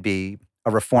that it could be a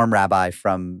reform rabbi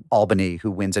from Albany who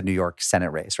wins a New York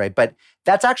Senate race, right? But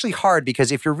that's actually hard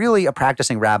because if you're really a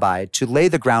practicing rabbi, to lay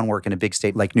the groundwork in a big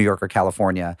state like New York or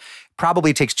California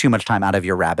probably takes too much time out of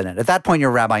your rabbinate. At that point, you're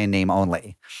a rabbi in name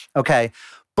only, okay?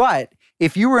 But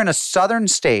if you were in a southern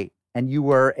state and you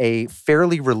were a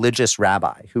fairly religious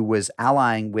rabbi who was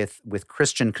allying with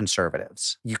Christian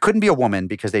conservatives, you couldn't be a woman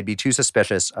because they'd be too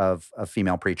suspicious of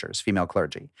female preachers, female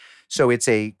clergy. So it's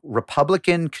a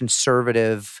Republican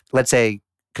conservative, let's say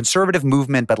conservative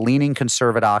movement, but leaning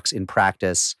conservadox in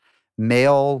practice,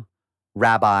 male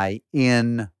rabbi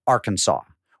in Arkansas,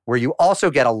 where you also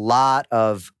get a lot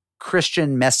of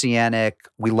Christian, Messianic,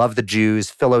 we love the Jews,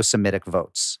 Philo-Semitic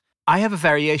votes. I have a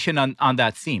variation on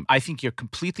that theme. I think you're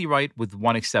completely right with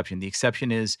one exception. The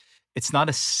exception is it's not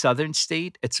a southern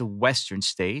state, it's a western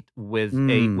state with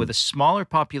a smaller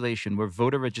population where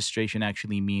voter registration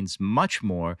actually means much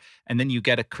more. And then you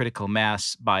get a critical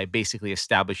mass by basically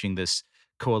establishing this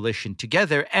coalition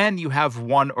together. And you have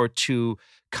one or two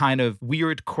kind of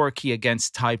weird, quirky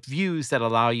against type views that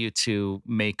allow you to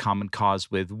make common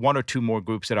cause with one or two more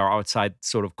groups that are outside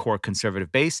sort of core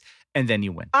conservative base. And then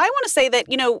you win. I want to say that,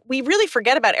 we really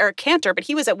forget about Eric Cantor, but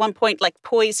he was at one point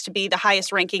poised to be the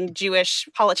highest ranking Jewish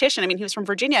politician. I mean, he was from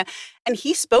Virginia, and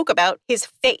he spoke about his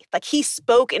faith. He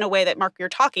spoke in a way that, Mark, you're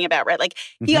talking about, right?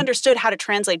 He understood how to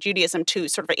translate Judaism to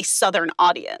sort of a Southern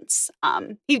audience.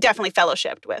 He definitely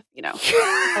fellowshipped with,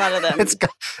 a lot of them.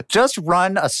 Just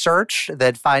run a search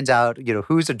that finds out,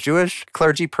 who's a Jewish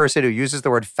clergy person who uses the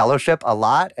word fellowship a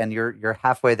lot, and you're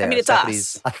halfway there. I mean, it's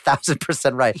Stephanie's us.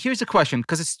 1,000% right. Here's a question,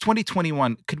 because it's 2021.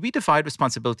 Could we divide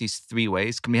responsibilities three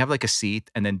ways? Can we have a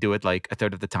seat and then do it a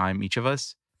third of the time, each of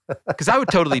us? Because I would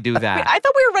totally do that. Wait, I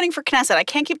thought we were running for Knesset. I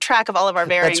can't keep track of all of our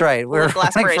varying That's right. We're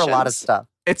running for a lot of stuff.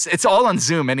 It's all on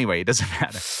Zoom anyway. It doesn't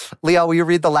matter. Liel, will you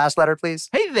read the last letter, please?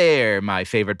 Hey there, my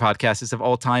favorite podcasters of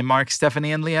all time, Mark,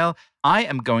 Stephanie, and Liel. I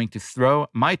am going to throw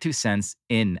my 2 cents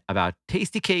in about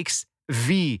Tasty Cakes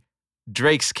v.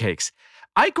 Drake's Cakes.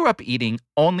 I grew up eating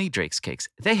only Drake's Cakes.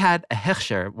 They had a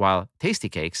hechsher, while Tasty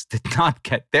Cakes did not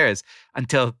get theirs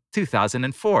until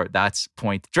 2004. That's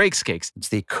point Drake's Cakes. It's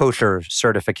the kosher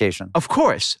certification. Of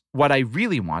course, what I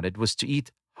really wanted was to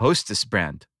eat Hostess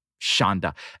brand.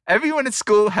 Shonda. Everyone at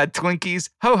school had Twinkies,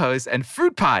 Ho-Hos, and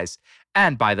fruit pies.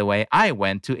 And by the way, I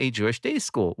went to a Jewish day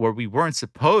school where we weren't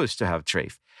supposed to have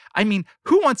treif. I mean,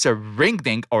 who wants a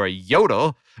ring-ding or a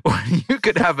yodel when you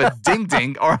could have a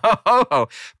ding-ding or a ho-ho?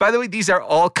 By the way, these are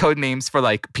all code names for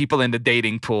people in the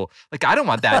dating pool. I don't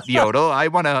want that yodel. I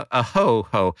want a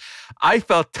ho-ho. I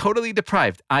felt totally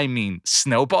deprived. I mean,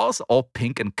 snowballs, all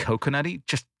pink and coconutty,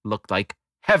 just looked like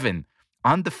heaven.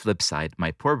 On the flip side,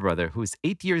 my poor brother, who's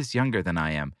 8 years younger than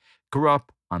I am, grew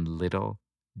up on Little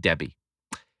Debbie.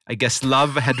 I guess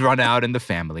love had run out in the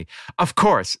family. Of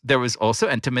course, there was also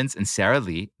Entenmann's and Sara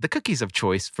Lee, the cookies of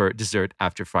choice for dessert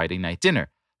after Friday night dinner.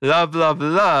 Love, love,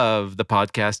 love the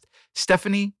podcast.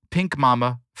 Stephanie Pink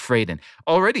Mama Freyden.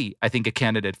 Already, I think, a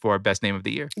candidate for Best Name of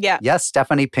the Year. Yeah. Yes,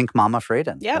 Stephanie Pink Mama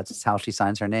Freyden. Yep. That's how she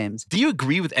signs her names. Do you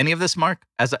agree with any of this, Mark,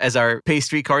 as our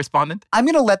pastry correspondent? I'm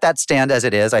going to let that stand as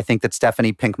it is. I think that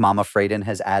Stephanie Pink Mama Freyden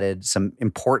has added some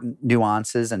important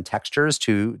nuances and textures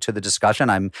to the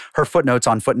discussion. Her footnotes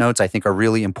on footnotes, I think, are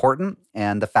really important.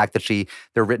 And the fact that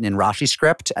they're written in Rashi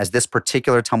script, as this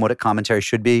particular Talmudic commentary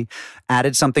should be,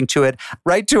 added something to it.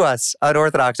 Write to us at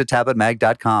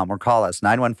orthodox@tabletmag.com or call us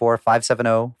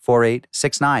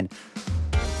 914-570-4869.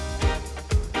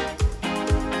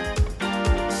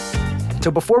 So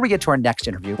before we get to our next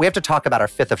interview, we have to talk about our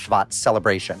 5th of Shvat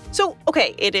celebration. So,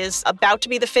 okay, it is about to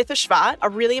be the 5th of Shvat, a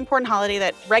really important holiday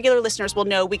that regular listeners will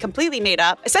know we completely made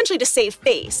up, essentially to save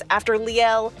face after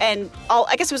Liel and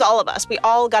I guess it was all of us. We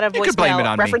all got a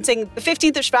voicemail referencing the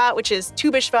 15th of Shvat, which is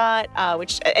Tu B'Shvat,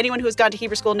 which anyone who has gone to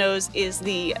Hebrew school knows is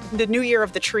the new year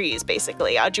of the trees,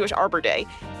 basically, a Jewish Arbor Day.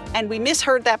 And we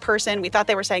misheard that person. We thought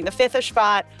they were saying the 5th of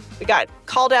Shvat. We got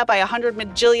called out by 100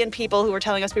 majillion people who were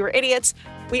telling us we were idiots.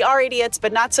 We are idiots,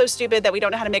 but not so stupid that we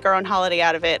don't know how to make our own holiday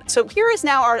out of it. So here is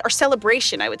now our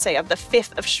celebration, I would say, of the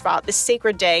 5th of Shvat, this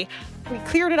sacred day. We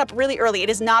cleared it up really early. It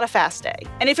is not a fast day.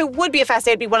 And if it would be a fast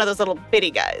day, it'd be one of those little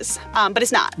bitty guys. But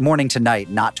it's not. Morning to night,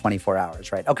 not 24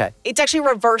 hours, right? Okay. It's actually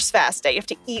a reverse fast day. You have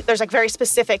to eat. There's very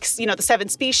specifics, the 7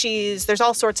 species. There's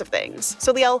all sorts of things.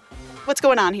 So Liel, what's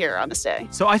going on here on this day?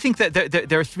 So I think that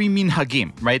there are 3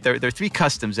 minhagim, right? There are 3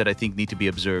 customs that I think need to be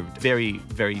observed very,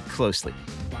 very closely.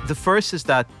 The first is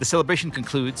that the celebration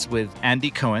concludes with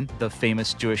Andy Cohen, the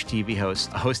famous Jewish TV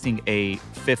host, hosting a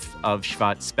 5th of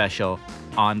Shvat special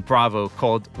on Bravo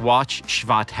called Watch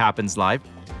Shvat Happens Live,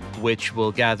 which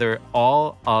will gather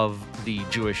all of the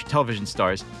Jewish television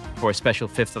stars for a special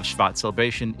 5th of Shvat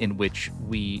celebration in which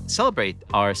we celebrate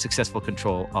our successful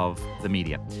control of the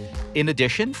media. In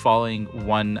addition, following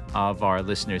one of our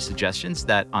listeners' suggestions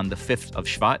that on the 5th of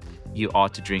Shvat, you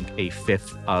ought to drink a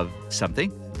 5th of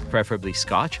something, preferably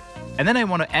scotch. And then I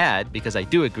want to add, because I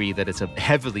do agree that it's a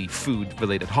heavily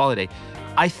food-related holiday,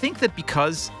 I think that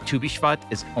because Tu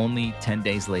B'Shvat is only 10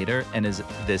 days later and is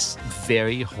this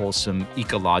very wholesome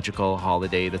ecological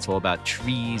holiday that's all about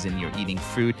trees and you're eating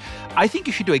fruit, I think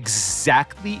you should do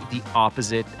exactly the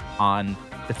opposite on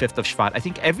the 5th of Shvat. I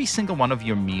think every single one of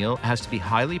your meal has to be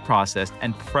highly processed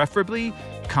and preferably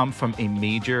come from a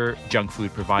major junk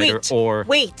food provider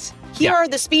Wait. Here are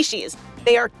the species.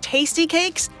 They are Tasty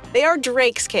Cakes. They are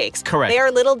Drake's Cakes. Correct. They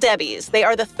are Little Debbie's. They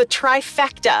are the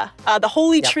trifecta, the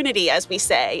holy trinity, as we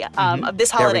say, of this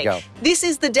holiday. There we go. This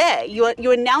is the day.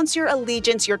 You announce your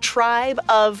allegiance, your tribe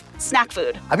of snack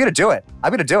food. I'm going to do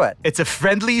it. It's a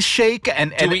friendly shake.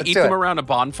 And Do we eat them around a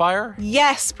bonfire?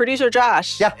 Yes, producer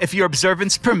Josh. Yeah. if your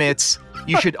observance permits,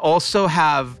 you should also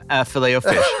have a filet of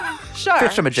fish. Sure.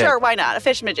 Fishamajig. Sure, why not? A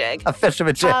fishamajig. A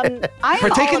fishamajig. I'm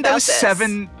Partake all in about those this.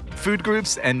 7 food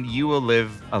groups and you will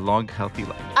live a long, healthy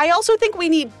life. I also think we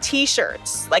need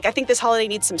T-shirts. Like, I think this holiday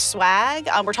needs some swag.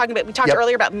 We talked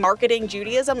earlier about marketing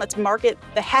Judaism. Let's market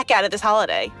the heck out of this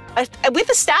holiday with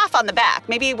the staff on the back.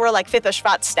 Maybe we're like 5th of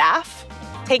Shvat staff,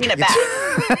 taking it back.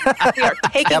 We are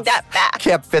taking that back.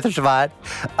 Camp 5th of Shvat.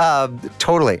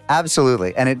 Totally,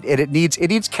 absolutely, and it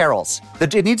needs carols.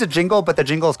 It needs a jingle, but the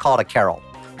jingle is called a carol,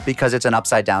 because it's an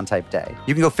upside down type day.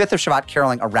 You can go 5th of Shvat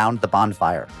caroling around the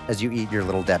bonfire as you eat your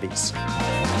Little Debbies.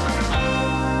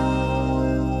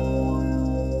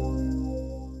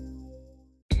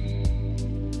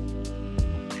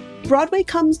 Broadway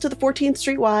comes to the 14th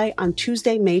Street Y on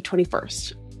Tuesday, May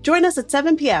 21st. Join us at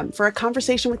 7 p.m. for a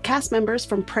conversation with cast members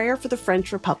from Prayer for the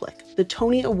French Republic, the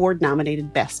Tony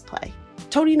Award-nominated Best Play.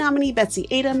 Tony nominee Betsy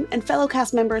Adom and fellow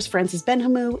cast members Frances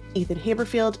Benhamou, Ethan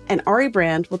Haberfield, and Ari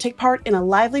Brand will take part in a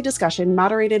lively discussion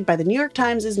moderated by the New York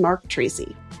Times' Mark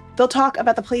Tracy. They'll talk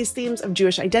about the play's themes of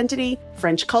Jewish identity,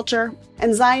 French culture,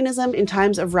 and Zionism in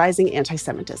times of rising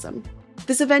anti-Semitism.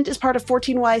 This event is part of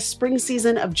 14Y's spring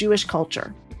season of Jewish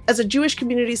culture. As a Jewish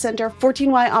community center,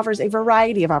 14Y offers a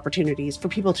variety of opportunities for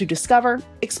people to discover,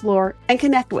 explore, and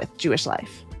connect with Jewish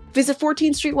life. Visit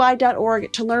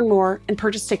 14streety.org to learn more and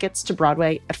purchase tickets to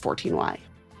Broadway at 14Y.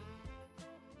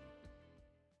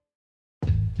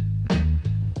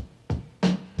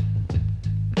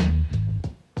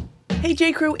 Hey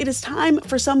J. Crew, it is time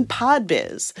for some pod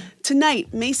biz.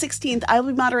 Tonight, May 16th, I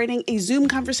will be moderating a Zoom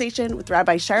conversation with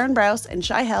Rabbi Sharon Brous and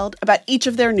Shai Held about each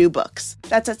of their new books.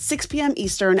 That's at 6 p.m.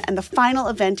 Eastern and the final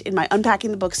event in my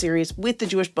Unpacking the Book series with the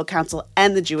Jewish Book Council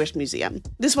and the Jewish Museum.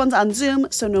 This one's on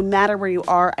Zoom, so no matter where you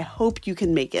are, I hope you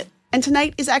can make it. And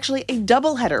tonight is actually a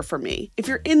doubleheader for me. If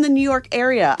you're in the New York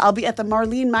area, I'll be at the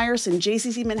Marlene Meyerson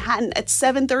JCC Manhattan at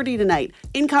 7:30 tonight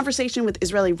in conversation with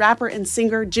Israeli rapper and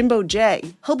singer Jimbo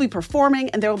J. He'll be performing,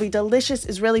 and there will be delicious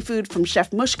Israeli food from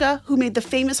Chef Mushka, who made the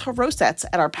famous harosets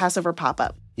at our Passover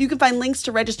pop-up. You can find links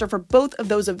to register for both of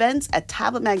those events at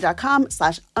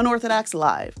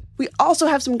tabletmag.com/unorthodoxlive. We also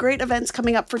have some great events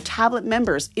coming up for Tablet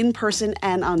members in person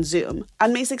and on Zoom.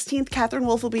 On May 16th, Catherine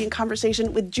Wolf will be in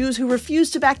conversation with Jews who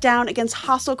refuse to back down against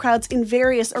hostile crowds in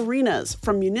various arenas,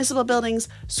 from municipal buildings,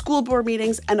 school board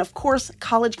meetings, and of course,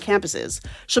 college campuses.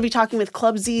 She'll be talking with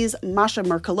Club Z's Masha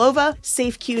Merkalova,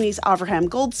 Safe CUNY's Avraham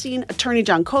Goldstein, attorney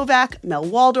John Kovac, Mel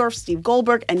Waldorf, Steve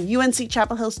Goldberg, and UNC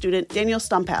Chapel Hill student Daniel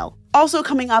Stumpel. Also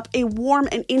coming up, a warm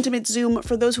and intimate Zoom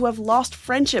for those who have lost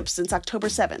friendships since October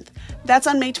 7th. That's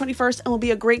on May 21st and will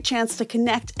be a great chance to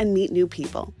connect and meet new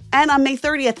people. And on May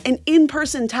 30th, an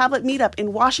in-person Tablet meetup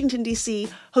in Washington, D.C.,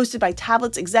 hosted by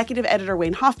Tablet's executive editor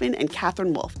Wayne Hoffman and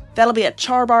Catherine Wolf. That'll be at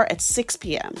Char Bar at 6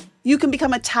 p.m. You can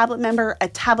become a Tablet member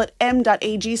at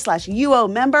tabletm.ag/UO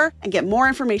member and get more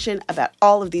information about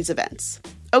all of these events.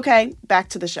 Okay, back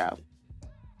to the show.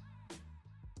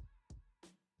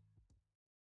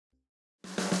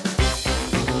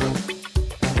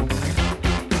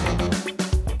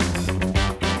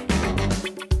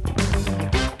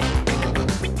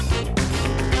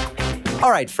 All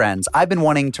right, friends, I've been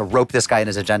wanting to rope this guy in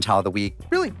as a Gentile of the Week,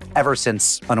 really ever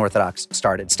since Unorthodox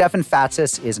started. Stefan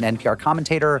Fatsis is an NPR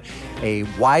commentator, a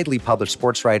widely published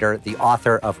sports writer, the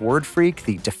author of Word Freak,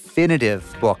 the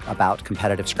definitive book about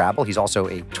competitive Scrabble. He's also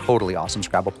a totally awesome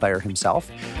Scrabble player himself.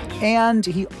 And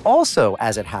he also,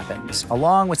 as it happens,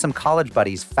 along with some college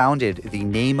buddies, founded the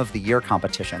Name of the Year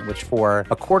competition, which for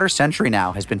a quarter century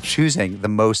now has been choosing the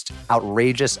most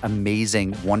outrageous,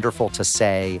 amazing, wonderful to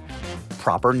say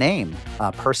proper name,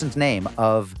 person's name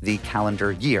of the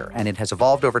calendar year. And it has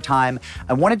evolved over time.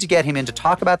 I wanted to get him in to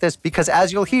talk about this because,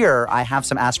 as you'll hear, I have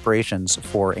some aspirations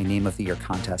for a Name of the Year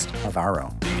contest of our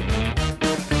own.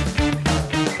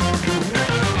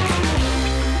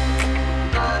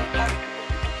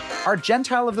 Our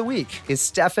Gentile of the Week is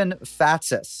Stefan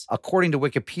Fatsis. According to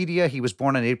Wikipedia, he was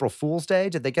born on April Fool's Day.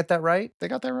 Did they get that right? They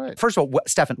got that right. First of all,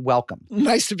 Stefan, welcome.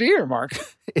 Nice to be here, Mark.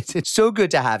 It's so good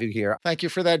to have you here. Thank you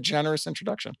for that generous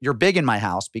introduction. You're big in my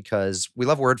house because we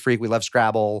love Word Freak, we love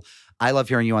Scrabble. I love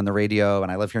hearing you on the radio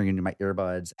and I love hearing you in my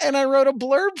earbuds. And I wrote a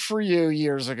blurb for you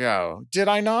years ago. Did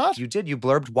I not? You did. You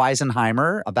blurbed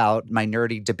Weisenheimer about my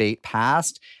nerdy debate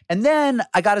past. And then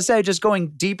I got to say, just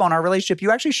going deep on our relationship,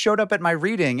 you actually showed up at my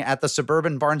reading at the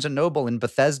suburban Barnes & Noble in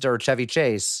Bethesda or Chevy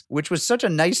Chase, which was such a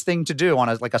nice thing to do on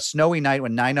a snowy night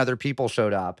when 9 other people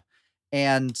showed up.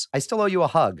 And I still owe you a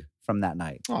hug from that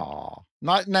night. Aw,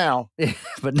 not now.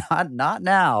 But not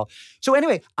now. So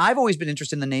anyway, I've always been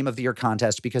interested in the Name of the Year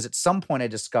contest because at some point I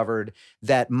discovered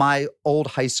that my old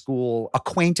high school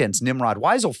acquaintance, Nimrod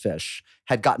Weiselfish,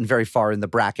 had gotten very far in the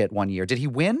bracket one year. Did he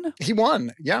win? He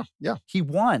won. Yeah. He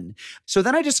won. So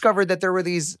then I discovered that there were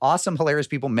these awesome, hilarious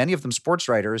people, many of them sports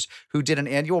writers, who did an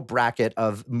annual bracket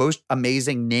of most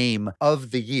amazing name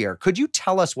of the year. Could you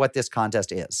tell us what this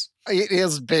contest is? It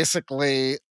is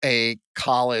basically a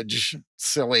college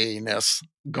silliness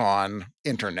gone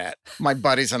internet. My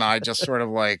buddies and I just sort of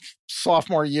like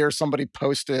sophomore year, somebody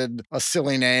posted a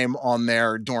silly name on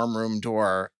their dorm room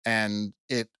door and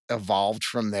it evolved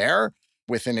from there.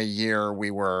 Within a year,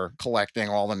 we were collecting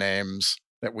all the names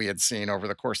that we had seen over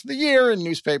the course of the year in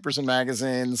newspapers and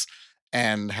magazines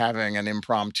and having an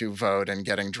impromptu vote and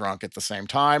getting drunk at the same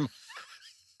time.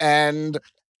 And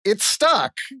it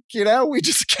stuck, we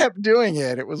just kept doing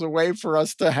it. It was a way for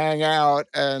us to hang out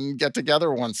and get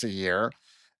together once a year.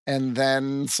 And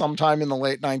then sometime in the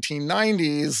late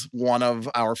 1990s, one of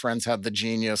our friends had the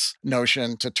genius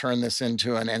notion to turn this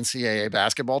into an NCAA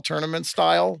basketball tournament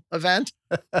style event.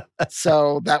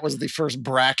 So that was the first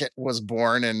bracket was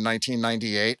born in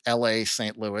 1998. LA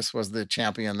St. Louis was the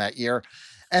champion that year.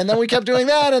 And then we kept doing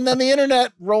that. And then the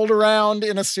internet rolled around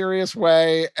in a serious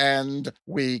way. And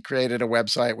we created a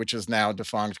website, which is now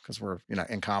defunct because we're,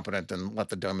 incompetent and let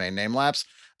the domain name lapse.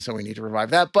 So we need to revive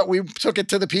that. But we took it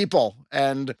to the people.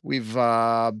 And we've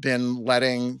been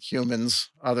letting humans,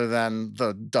 other than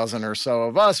the dozen or so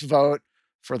of us, vote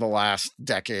for the last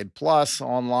decade plus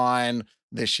online.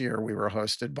 This year, we were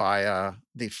hosted by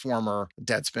the former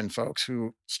Deadspin folks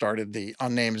who started the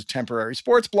unnamed temporary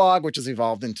sports blog, which has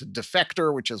evolved into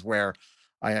Defector, which is where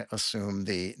I assume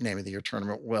the Name of the Year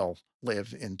tournament will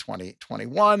live in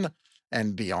 2021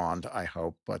 and beyond, I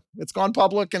hope. But it's gone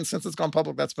public, and since it's gone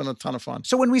public, that's been a ton of fun.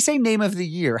 So when we say Name of the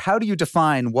Year, how do you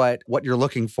define what you're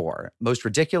looking for? Most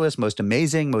ridiculous, most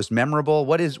amazing, most memorable?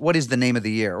 What is the Name of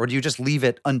the Year? Or do you just leave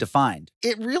it undefined?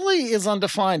 It really is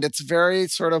undefined. It's very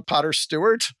sort of Potter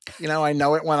Stewart. I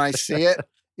know it when I see it.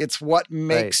 It's what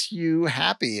makes you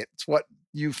happy. It's what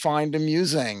you find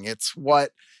amusing. It's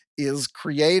what is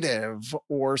creative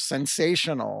or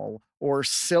sensational or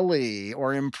silly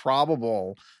or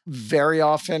improbable. Very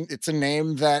often it's a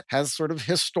name that has sort of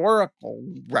historical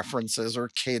references or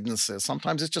cadences.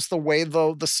 Sometimes it's just the way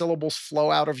the syllables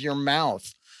flow out of your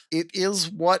mouth. It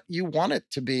is what you want it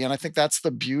to be. And I think that's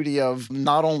the beauty of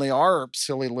not only our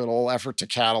silly little effort to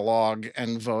catalog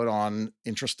and vote on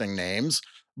interesting names,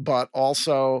 but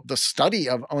also the study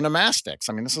of onomastics.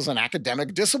 I mean, this is an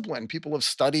academic discipline. People have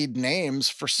studied names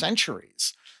for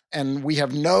centuries. And we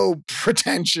have no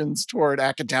pretensions toward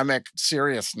academic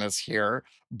seriousness here,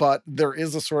 but there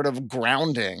is a sort of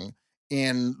grounding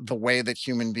in the way that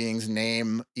human beings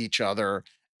name each other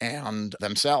and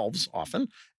themselves often,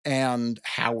 and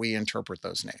how we interpret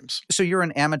those names. So you're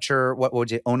an amateur, what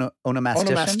would you,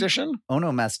 onomastician?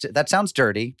 Onomastician. That sounds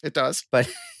dirty. It does. But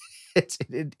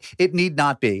it need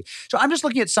not be. So I'm just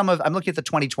looking at I'm looking at the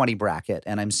 2020 bracket,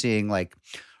 and I'm seeing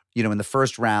in the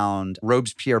first round,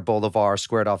 Robespierre Bolivar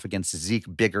squared off against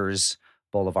Zeke Biggers.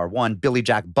 Bolivar won. Billy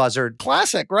Jack Buzzard.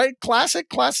 Classic, right? Classic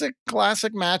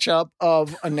matchup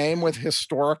of a name with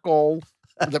historical,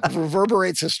 that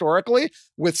reverberates historically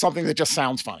with something that just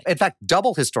sounds funny. In fact,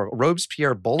 double historical.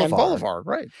 Robespierre Bolivar. And Bolivar,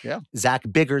 right, yeah. Zach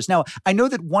Biggers. Now, I know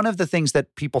that one of the things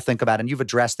that people think about, and you've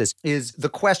addressed this, is the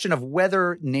question of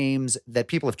whether names that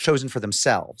people have chosen for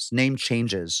themselves, name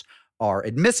changes, are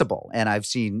admissible. And I've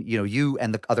seen, you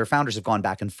and the other founders have gone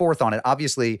back and forth on it.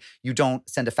 Obviously, you don't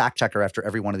send a fact checker after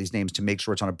every one of these names to make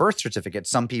sure it's on a birth certificate.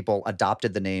 Some people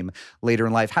adopted the name later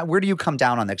in life. Where do you come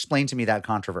down on that? Explain to me that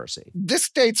controversy. This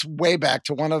dates way back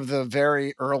to one of the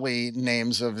very early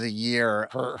names of the year.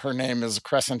 Her name is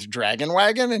Crescent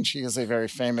Dragonwagon, and she is a very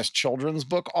famous children's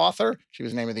book author. She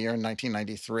was Name of the Year in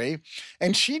 1993.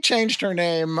 And she changed her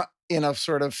name in a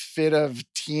sort of fit of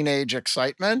teenage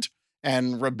excitement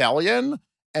and rebellion,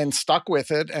 and stuck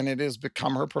with it, and it has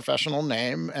become her professional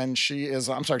name. And she's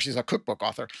a cookbook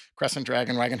author, Crescent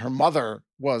Dragonwagon. Her mother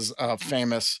was a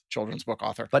famous children's book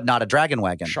author. But not a dragon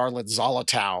wagon. Charlotte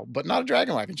Zolotow, but not a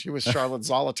dragon wagon. She was Charlotte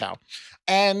Zolotow.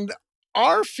 And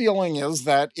our feeling is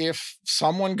that if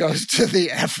someone goes to the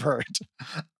effort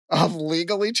of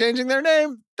legally changing their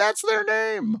name, that's their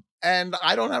name. And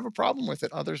I don't have a problem with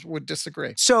it. Others would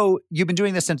disagree. So you've been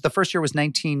doing this since the first year was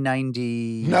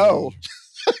 1990. No.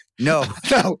 No.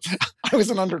 No, I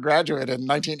was an undergraduate in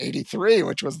 1983,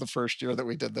 which was the first year that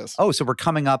we did this. Oh, so we're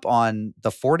coming up on the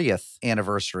 40th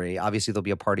anniversary. Obviously, there'll be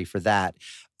a party for that.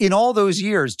 In all those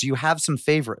years, do you have some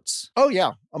favorites? Oh,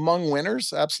 yeah. Among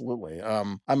winners, absolutely.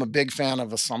 I'm a big fan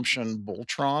of Assumption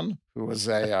Bultron, who was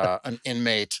an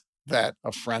inmate that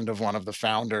a friend of one of the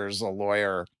founders, a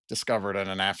lawyer, discovered in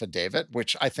an affidavit,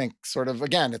 which I think sort of,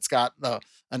 again, it's got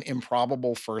an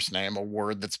improbable first name, a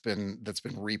word that's been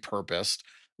repurposed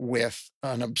with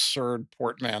an absurd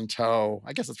portmanteau.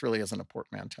 I guess it really isn't a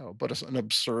portmanteau, but it's an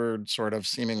absurd sort of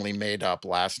seemingly made up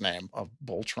last name of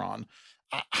Bultron.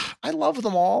 I love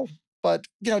them all, but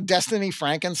Destiny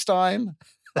Frankenstein,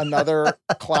 another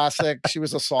classic. She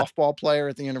was a softball player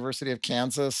at the University of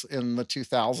Kansas in the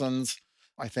 2000s.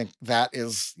 I think that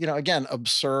is, again,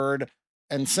 absurd.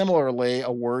 And similarly,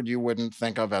 a word you wouldn't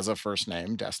think of as a first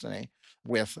name, Destiny,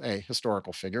 with a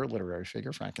historical figure, literary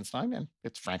figure, Frankenstein, and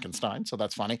it's Frankenstein, so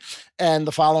that's funny. And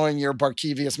the following year,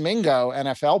 Barkevius Mingo,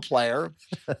 NFL player.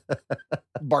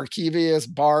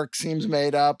 Barkevius, Bark, seems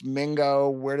made up. Mingo,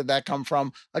 where did that come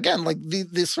from? Again, like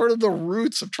the sort of the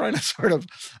roots of trying to sort of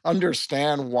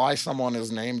understand why someone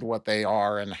is named what they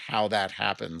are and how that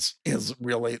happens is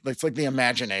really, it's like the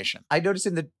imagination. I noticed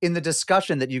in the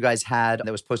discussion that you guys had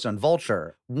that was posted on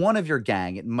Vulture, one of your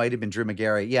gang, it might have been Drew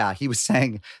Magary, he was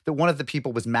saying that one of the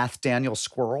people was Math Daniel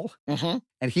Squirrel. Mm-hmm.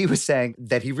 And he was saying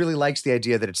that he really likes the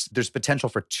idea that there's potential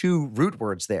for two root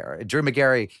words there. Drew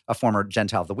Magary, a former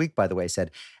Gentile of the Week, by the way, said,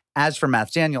 as for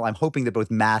Math Daniel, I'm hoping that both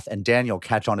Math and Daniel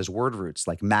catch on as word roots,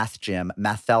 like Math Jim,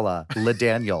 Mathella, Le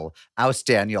Daniel, Aus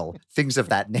Daniel, things of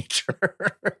that nature.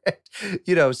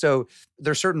 So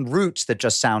there's certain roots that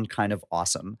just sound kind of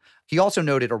awesome. He also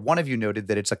noted, or one of you noted,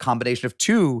 that it's a combination of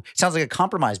two. It sounds like a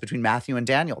compromise between Matthew and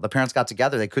Daniel. The parents got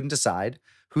together. They couldn't decide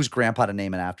whose grandpa to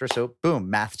name it after. So boom,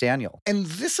 Math Daniel. And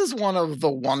this is one of the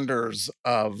wonders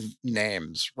of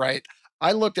names, right?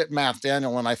 I looked at Math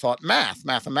Daniel and I thought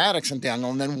mathematics and Daniel.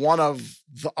 And then one of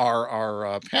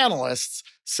our panelists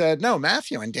said, no,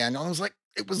 Matthew and Daniel. And I was like,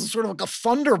 it was sort of like a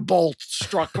thunderbolt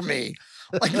struck me.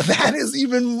 Like that is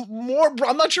even more,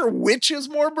 I'm not sure which is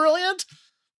more brilliant,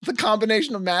 the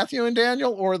combination of Matthew and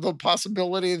Daniel or the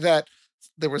possibility that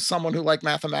there was someone who liked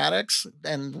mathematics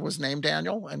and was named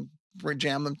Daniel and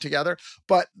jam them together.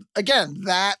 But again,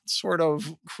 that sort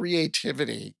of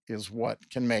creativity is what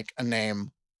can make a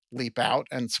name leap out.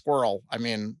 And Squirrel, I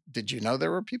mean, did you know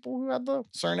there were people who had the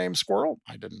surname Squirrel?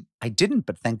 I didn't,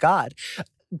 but thank God.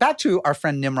 Back to our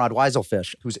friend Nimrod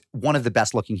Weiselfish, who's one of the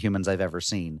best looking humans I've ever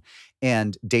seen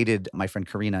and dated my friend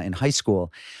Karina in high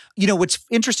school. What's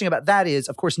interesting about that is,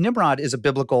 of course, Nimrod is a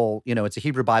biblical, it's a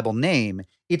Hebrew Bible name.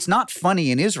 It's not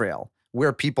funny in Israel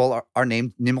where people are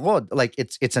named Nimrod. Like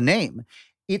it's a name.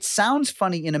 It sounds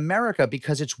funny in America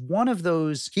because it's one of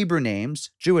those Hebrew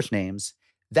names, Jewish names,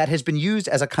 that has been used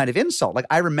as a kind of insult. Like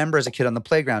I remember as a kid on the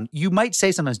playground, you might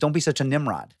say sometimes, don't be such a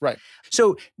Nimrod. Right.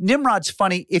 So Nimrod's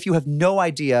funny if you have no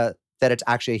idea that it's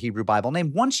actually a Hebrew Bible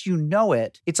name. Once you know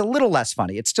it, it's a little less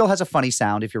funny. It still has a funny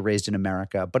sound if you're raised in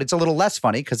America, but it's a little less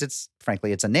funny because it's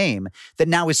a name that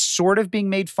now is sort of being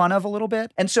made fun of a little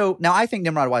bit. And so now I think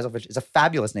Nimrod Weiselfish is a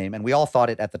fabulous name, and we all thought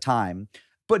it at the time.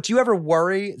 But do you ever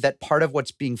worry that part of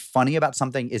what's being funny about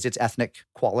something is its ethnic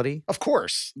quality? Of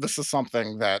course. This is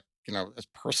something that has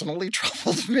personally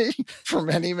troubled me for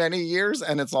many, many years.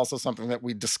 And it's also something that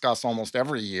we discuss almost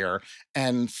every year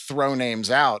and throw names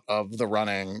out of the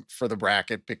running for the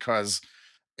bracket because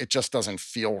it just doesn't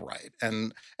feel right.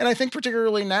 And I think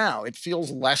particularly now, it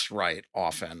feels less right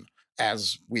often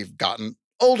as we've gotten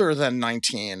older than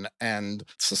 19 and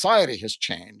society has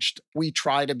changed. We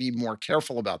try to be more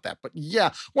careful about that. But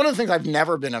yeah, one of the things I've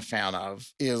never been a fan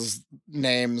of is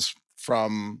names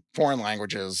from foreign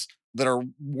languages that are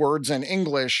words in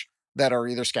English that are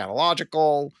either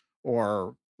scatological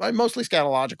or mostly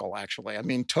scatological, actually. I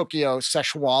mean, Tokyo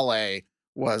Sexuale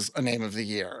was a name of the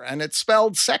year, and it's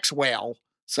spelled sex whale.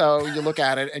 So you look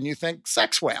at it and you think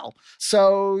sex whale.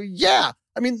 So yeah,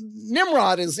 I mean,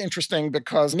 Nimrod is interesting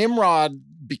because Nimrod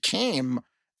became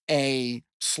a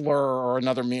slur or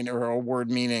another meaning or a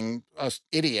word meaning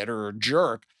idiot or a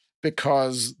jerk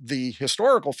because the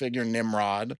historical figure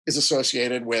Nimrod is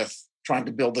associated with trying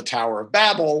to build the Tower of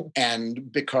Babel.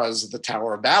 And because the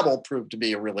Tower of Babel proved to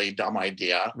be a really dumb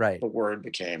idea, right, the word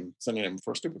became synonym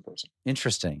for a stupid person.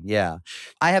 Interesting. Yeah.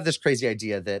 I have this crazy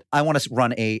idea that I want to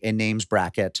run a names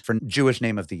bracket for Jewish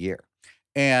name of the year.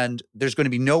 And there's going to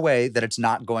be no way that it's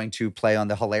not going to play on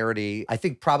the hilarity, I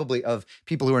think probably of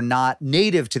people who are not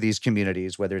native to these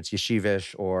communities, whether it's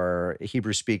yeshivish or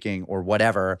Hebrew speaking or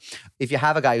whatever. If you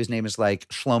have a guy whose name is like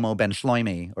Shlomo ben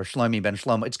Shlomi or Shlomi ben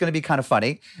Shlomo, it's going to be kind of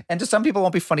funny. And to some people, it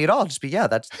won't be funny at all. Just be, yeah,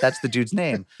 that's the dude's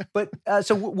name. But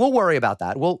so we'll worry about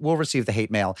that. We'll receive the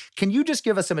hate mail. Can you just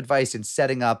give us some advice in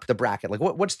setting up the bracket? Like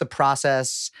what's the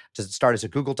process? Does it start as a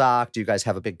Google Doc? Do you guys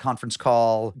have a big conference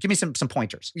call? Give me some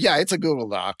pointers. Yeah, it's a Google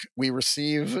Doc. We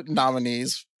receive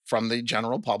nominees from the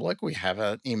general public. We have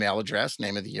an email address,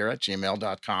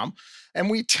 nameoftheyear@gmail.com. And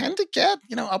we tend to get,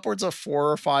 upwards of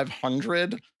 400 or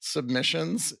 500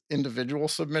 submissions, individual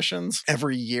submissions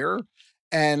every year.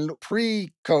 And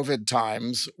pre-COVID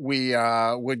times, we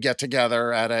would get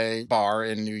together at a bar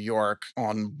in New York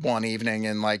on one evening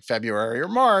in like February or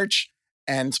March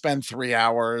and spend 3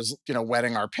 hours,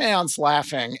 wetting our pants,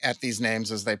 laughing at these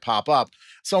names as they pop up.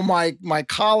 So my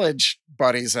college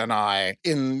buddies and I,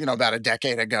 in, about a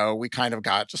decade ago, we kind of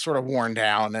got just sort of worn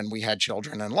down and we had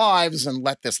children and lives and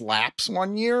let this lapse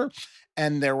one year.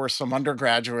 And there were some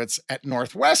undergraduates at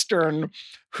Northwestern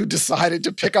who decided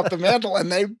to pick up the mantle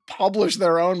and they published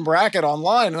their own bracket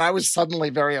online. And I was suddenly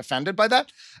very offended by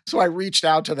that. So I reached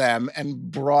out to them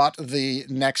and brought the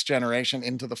next generation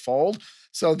into the fold.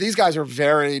 So these guys are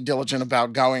very diligent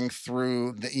about going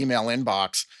through the email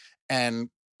inbox and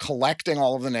collecting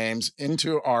all of the names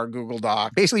into our Google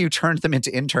Doc. Basically, you turned them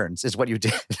into interns is what you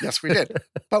did. Yes, we did.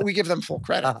 But we give them full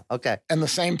credit. Okay. And the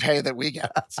same pay that we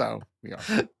get. So we are.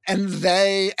 And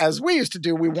they, as we used to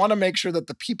do, we want to make sure that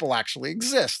the people actually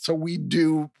exist. So we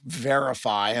do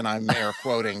verify, and I'm air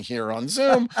quoting here on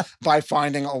Zoom, by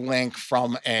finding a link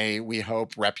from a, we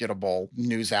hope, reputable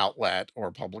news outlet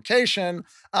or publication.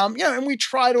 And we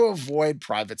try to avoid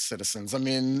private citizens. I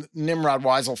mean, Nimrod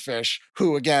Weiselfish,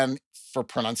 who, again, for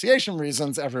pronunciation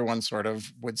reasons, everyone sort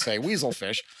of would say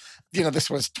Weaselfish. This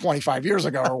was 25 years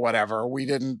ago or whatever. We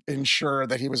didn't ensure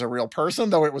that he was a real person,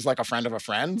 though it was like a friend of a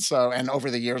friend. So, and over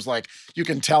the years, like you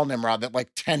can tell Nimrod that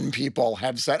like 10 people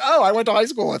have said, oh, I went to high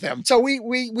school with him. So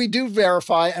we do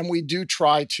verify and we do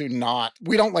try to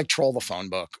we don't like troll the phone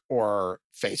book or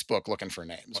Facebook looking for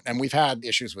names. And we've had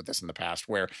issues with this in the past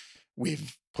where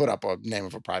we've put up a name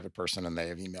of a private person and they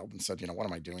have emailed and said, what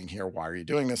am I doing here? Why are you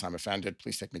doing this? I'm offended.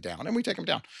 Please take me down. And we take them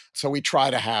down. So we try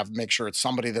to make sure it's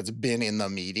somebody that's been in the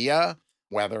media,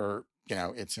 whether,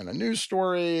 it's in a news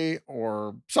story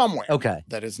or somewhere. Okay.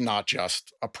 That is not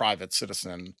just a private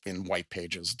citizen in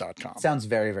whitepages.com. Sounds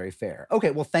very, very fair.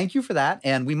 Okay. Well, thank you for that.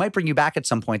 And we might bring you back at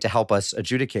some point to help us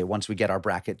adjudicate once we get our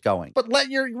bracket going. But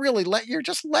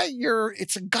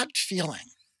it's a gut feeling,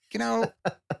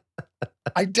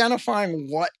 identifying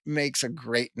what makes a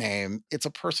great name, it's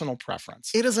a personal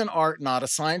preference. It is an art, not a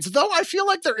science, though I feel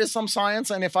like there is some science.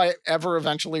 And if I ever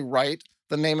eventually write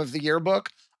the name of the yearbook,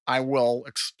 I will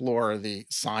explore the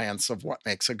science of what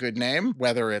makes a good name,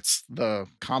 whether it's the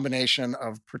combination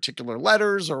of particular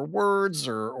letters or words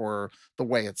or the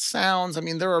way it sounds. I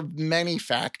mean, there are many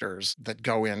factors that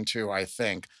go into, I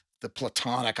think, the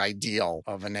platonic ideal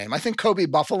of a name. I think Kobe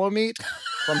Buffalo Meat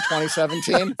from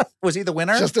 2017. Was he the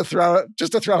winner? Just to throw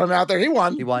him out there. He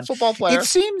won. Football player. It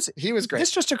seems he was great.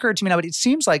 This just occurred to me now, but it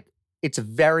seems like it's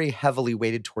very heavily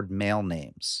weighted toward male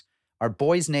names. Are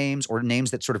boys' names or names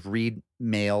that sort of read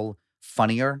male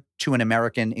funnier to an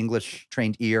American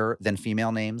English-trained ear than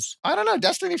female names? I don't know.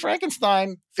 Destiny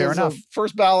Frankenstein Fair is enough. a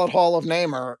first ballot Hall of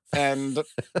Namer. And,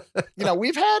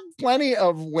 we've had plenty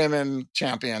of women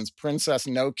champions. Princess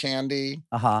No Candy.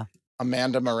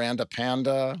 Amanda Miranda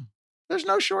Panda. There's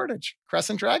no shortage.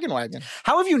 Crescent Dragon Wagon.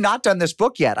 How have you not done this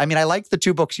book yet? I mean, I like the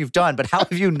 2 books you've done, but how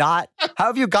have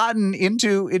you gotten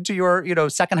into your,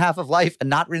 second half of life and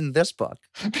not written this book?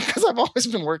 Because I've always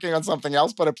been working on something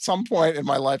else, but at some point in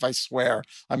my life, I swear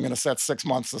I'm going to set 6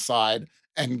 months aside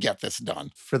and get this done.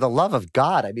 For the love of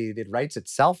God, I mean, it writes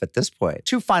itself at this point.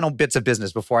 2 final bits of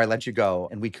business before I let you go,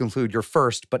 and we conclude your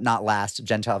first but not last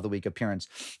Gentile of the Week appearance.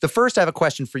 The first, I have a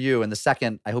question for you, and the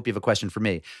second, I hope you have a question for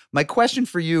me. My question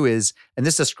for you is, and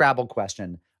this is a Scrabble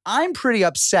question, I'm pretty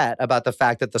upset about the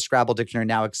fact that the Scrabble dictionary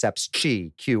now accepts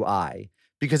chi, Q-I,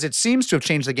 because it seems to have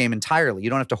changed the game entirely. You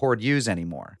don't have to hoard U's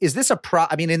anymore. Is this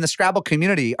in the Scrabble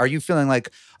community, are you feeling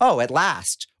like, oh, at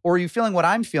last? Or are you feeling what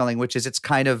I'm feeling, which is it's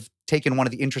kind of taken one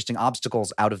of the interesting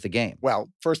obstacles out of the game?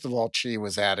 Well, first of all, chi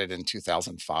was added in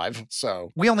 2005,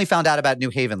 so... We only found out about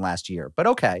New Haven last year, but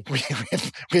okay.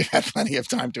 We've had plenty of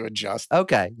time to adjust.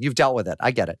 Okay, you've dealt with it. I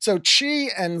get it. So chi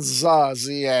and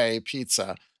Z-A,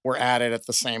 pizza, were added at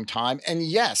the same time. And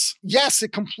yes,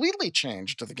 it completely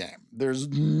changed the game. There's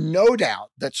no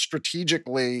doubt that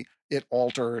strategically it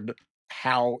altered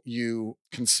how you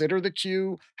consider the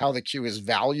cue, how the cue is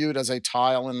valued as a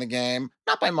tile in the game.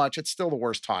 Not by much, it's still the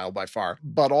worst tile by far,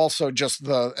 but also just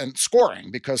and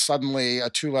scoring, because suddenly a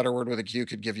 2-letter word with a cue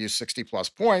could give you 60 plus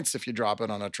points if you drop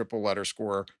it on a triple letter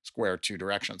square 2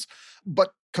 directions.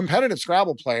 But competitive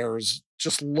Scrabble players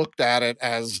just looked at it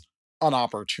as an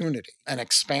opportunity. An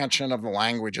expansion of the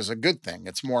language is a good thing.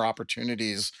 It's more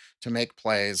opportunities to make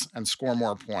plays and score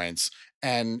more points,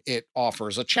 and it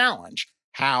offers a challenge.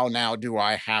 How now do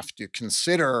I have to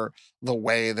consider the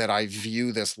way that I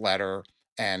view this letter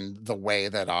and the way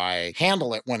that I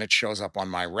handle it when it shows up on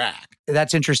my rack?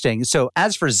 That's interesting. So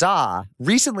as for za,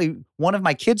 recently one of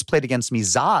my kids played against me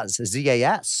Zaz,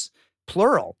 Z-A-S,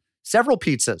 plural. Several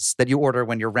pizzas that you order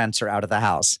when your rents are out of the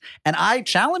house. And I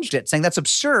challenged it, saying that's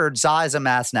absurd. Za is a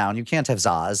mass noun. You can't have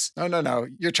Zaz. No.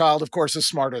 Your child, of course, is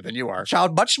smarter than you are.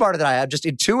 Child much smarter than I am, just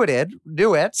intuited,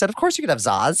 knew it, said, of course you could have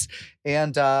Zaz.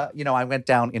 And, I went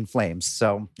down in flames.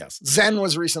 So yes, Zen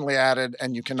was recently added,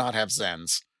 and you cannot have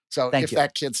Zens. So if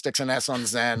that kid sticks an S on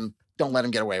Zen, don't let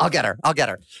him get away with it. I'll get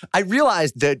her. I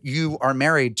realized that you are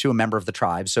married to a member of the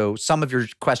tribe. So some of your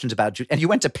questions about Jews, and you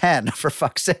went to Penn, for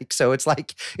fuck's sake. So it's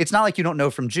not like you don't know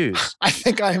from Jews. I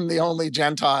think I am the only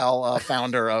Gentile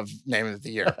founder of Name of the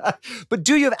Year. But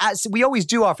we always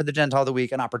do offer the Gentile of the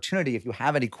Week an opportunity if you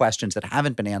have any questions that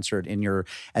haven't been answered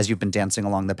as you've been dancing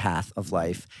along the path of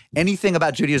life. Anything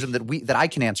about Judaism that I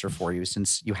can answer for you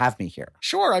since you have me here.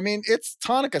 Sure. I mean, it's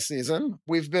Hanukkah season.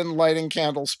 We've been lighting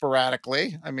candles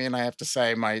sporadically. I mean, I have to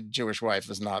say my Jewish wife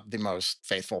is not the most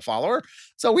faithful follower.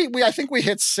 So I think we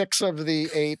hit 6 of the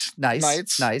 8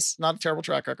 nights. Nice. Not a terrible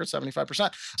track record,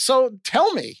 75%. So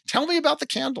tell me about the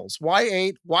candles. Why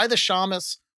 8? Why the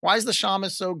shamus? Why is the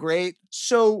shamus so great?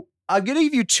 So I'm going to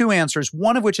give you 2 answers,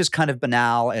 one of which is kind of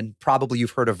banal and probably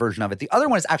you've heard a version of it. The other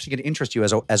one is actually going to interest you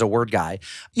as a word guy.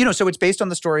 So it's based on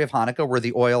the story of Hanukkah, where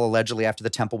the oil allegedly after the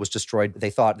temple was destroyed, they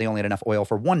thought they only had enough oil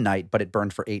for 1 night, but it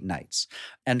burned for 8 nights.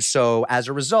 And so as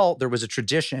a result, there was a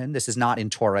tradition. This is not in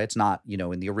Torah. It's not,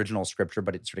 in the original scripture,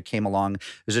 but it sort of came along.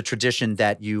 There's a tradition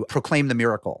that you proclaim the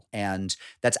miracle. And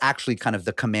that's actually kind of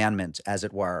the commandment, as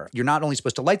it were. You're not only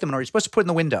supposed to light them, or you're supposed to put in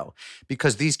the window,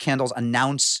 because these candles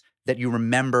announce that you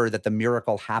remember that the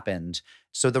miracle happened.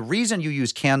 So the reason you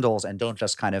use candles and don't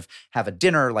just kind of have a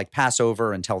dinner like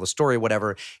Passover and tell the story,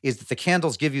 whatever, is that the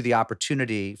candles give you the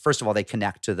opportunity. First of all, they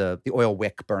connect to the oil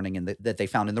wick burning that they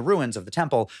found in the ruins of the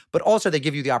temple, but also they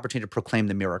give you the opportunity to proclaim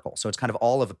the miracle. So it's kind of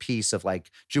all of a piece of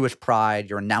like Jewish pride.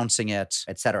 You're announcing it,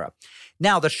 etc.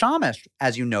 Now, the shamash,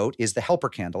 as you note, is the helper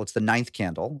candle. It's the 9th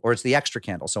candle, or it's the extra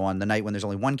candle. So on the night when there's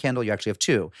only 1 candle, you actually have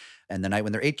 2. And the night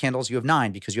when there are 8 candles, you have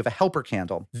 9 because you have a helper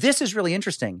candle. This is really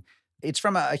interesting. It's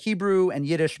from a Hebrew and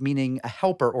Yiddish meaning a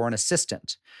helper or an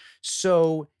assistant.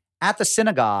 So at the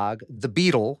synagogue, the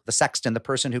beadle, the sexton, the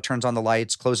person who turns on the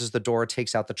lights, closes the door,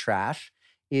 takes out the trash,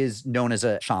 is known as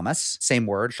a shamus. Same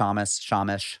word, shamus,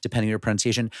 shamish, depending on your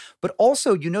pronunciation. But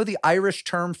also, the Irish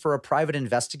term for a private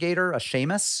investigator, a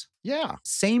shamus? Yeah.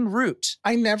 Same root.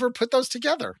 I never put those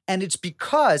together. And it's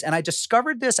because, and I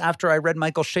discovered this after I read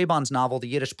Michael Chabon's novel, The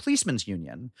Yiddish Policeman's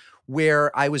Union,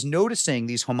 where I was noticing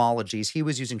these homologies. He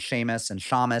was using shamus and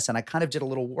shamus, and I kind of did a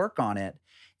little work on it.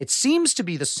 It seems to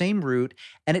be the same root,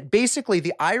 and it basically,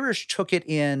 the Irish took it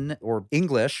in, or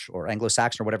English, or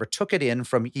Anglo-Saxon, or whatever, took it in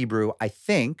from Hebrew, I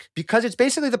think, because it's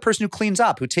basically the person who cleans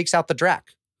up, who takes out the dreck,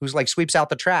 who's like sweeps out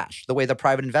the trash, the way the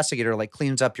private investigator like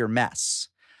cleans up your mess.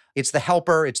 It's the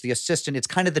helper, it's the assistant, it's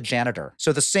kind of the janitor.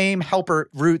 So the same helper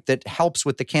root that helps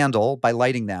with the candle by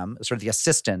lighting them, sort of the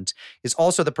assistant, is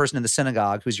also the person in the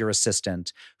synagogue who's your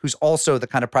assistant, who's also the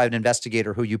kind of private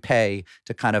investigator who you pay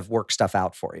to kind of work stuff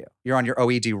out for you. You're on your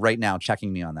OED right now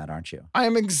checking me on that, aren't you? I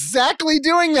am exactly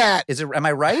doing that. Am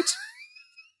I right?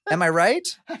 Am I right?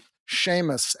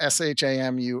 Shamus,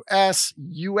 S-H-A-M-U-S,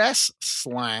 U.S.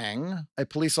 slang, a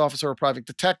police officer or private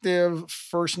detective,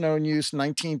 first known use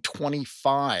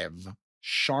 1925.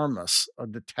 Sharmus, a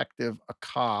detective, a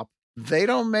cop. They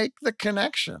don't make the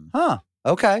connection. Huh,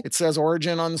 okay. It says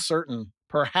origin uncertain,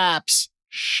 perhaps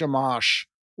Shamash,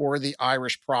 or the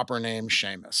Irish proper name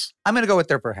Shamus. I'm going to go with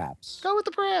their perhaps. Go with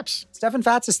the perhaps. Stefan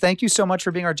Fatsis, thank you so much for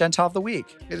being our Gentile of the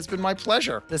Week. It has been my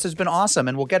pleasure. This has been awesome,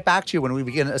 and we'll get back to you when we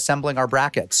begin assembling our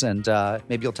brackets, and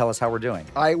maybe you'll tell us how we're doing.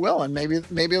 I will, and maybe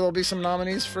there'll be some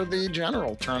nominees for the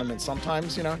general tournament.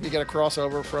 Sometimes, you get a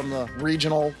crossover from the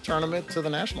regional tournament to the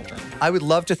national tournament. I would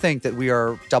love to think that we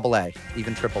are AA,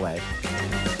 even AAA.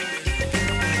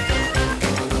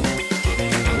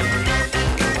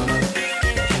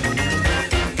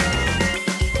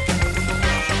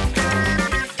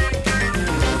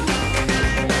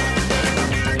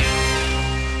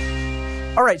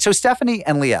 All right, so Stephanie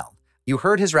and Liel, You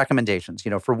heard his recommendations.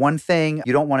 For one thing,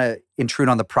 you don't want to intrude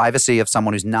on the privacy of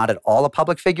someone who's not at all a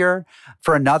public figure.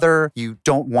 For another, you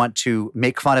don't want to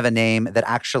make fun of a name that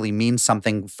actually means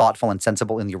something thoughtful and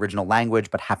sensible in the original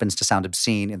language, but happens to sound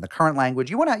obscene in the current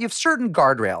language. You have certain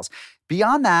guardrails.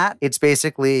 Beyond that, it's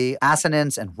basically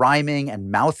assonance and rhyming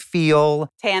and mouthfeel.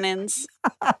 Tannins.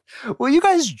 Will you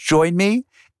guys join me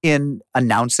in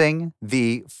announcing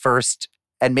the first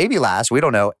and maybe last, we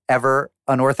don't know, ever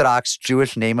unorthodox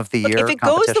Jewish name of the year if it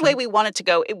goes the way we want it to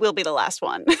go, it will be the last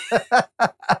one.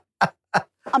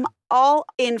 I'm all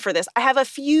in for this. I have a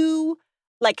few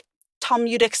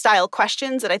Talmudic style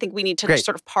questions that I think we need to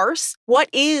sort of parse. What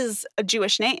is a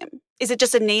Jewish name? Is it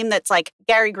just a name that's like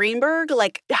Gary Greenberg?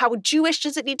 How Jewish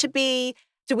does it need to be?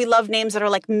 Do we love names that are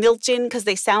like Milton because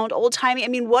they sound old-timey? I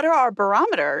mean, what are our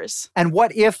barometers? And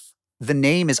what if the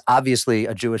name is obviously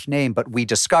a Jewish name, but we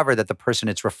discover that the person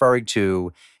it's referring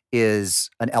to is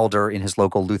an elder in his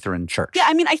local Lutheran church? Yeah,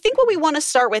 I mean, I think what we want to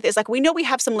start with is we know we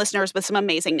have some listeners with some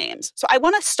amazing names. So I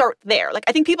want to start there.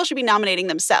 I think people should be nominating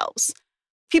themselves.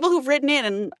 People who've written in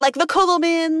and the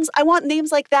Kugelmans, I want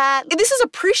names like that. This is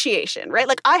appreciation, right?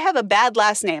 I have a bad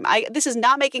last name. This is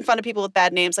not making fun of people with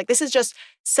bad names. This is just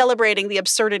celebrating the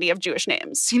absurdity of Jewish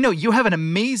names. You have an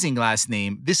amazing last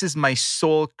name. This is my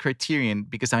sole criterion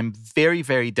because I'm very,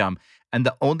 very dumb. And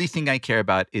the only thing I care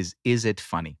about is it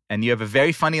funny? And you have a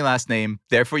very funny last name,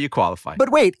 therefore you qualify. But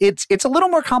wait, it's a little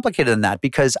more complicated than that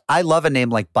because I love a name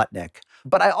like Butnick.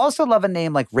 But I also love a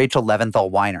name like Rachel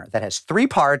Leventhal Weiner that has 3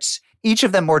 parts, each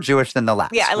of them more Jewish than the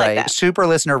last. Yeah, I like that. Super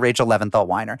listener Rachel Leventhal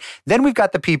Weiner. Then we've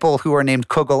got the people who are named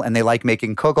Kugel and they like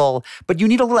making Kugel, but you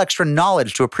need a little extra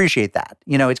knowledge to appreciate that.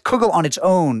 It's Kugel on its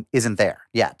own isn't there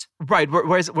yet. Right.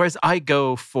 Whereas I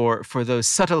go for those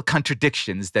subtle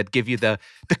contradictions that give you the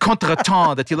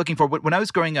contretemps that you're looking for. When I was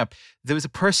growing up, there was a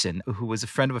person who was a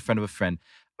friend of a friend of a friend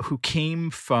who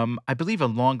came from, I believe, a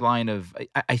long line of,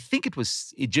 I think it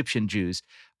was Egyptian Jews,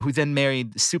 who then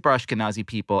married super Ashkenazi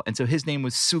people. And so his name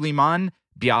was Suleiman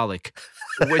Bialik,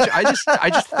 which I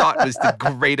just thought was the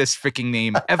greatest freaking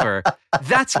name ever.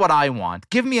 That's what I want.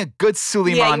 Give me a good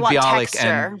Suleiman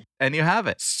Bialik and you have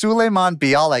it. Suleiman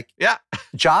Bialik. Yeah.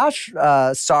 Josh,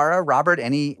 Sarah, Robert,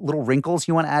 any little wrinkles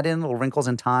you want to add in? Little wrinkles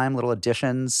in time, little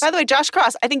additions? By the way, Josh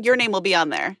Cross, I think your name will be on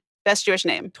there. Best Jewish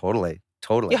name. Totally.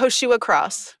 Yehoshua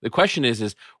Cross. The question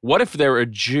is what if they're a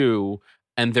Jew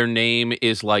and their name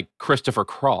is like Christopher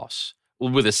Cross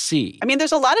with a C? I mean,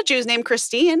 there's a lot of Jews named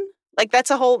Christine. That's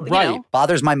a whole, right.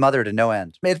 Bothers my mother to no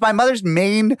end. It's my mother's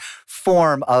main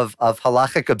form of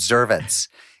halachic observance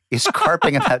is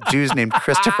carping about Jews named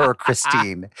Christopher or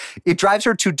Christine. It drives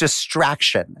her to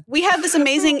distraction. We have this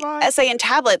amazing essay in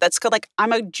Tablet that's called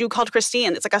I'm a Jew called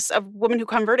Christine. It's a woman who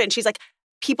converted and she's like,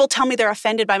 people tell me they're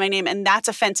offended by my name, and that's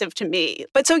offensive to me.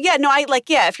 But so,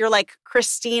 if you're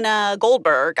Christina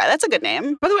Goldberg, that's a good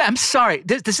name. By the way, I'm sorry.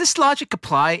 Does this logic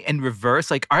apply in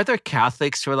reverse? Are there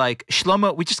Catholics who are like,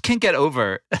 Shlomo, we just can't get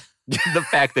over the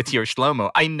fact that you're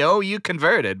Shlomo. I know you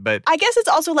converted, but... I guess it's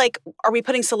also are we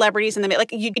putting celebrities in the...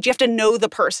 do you have to know the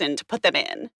person to put them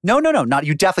in? No. Not,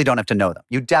 you definitely don't have to know them.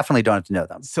 You definitely don't have to know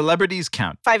them. Celebrities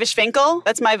count. Fivish Finkel,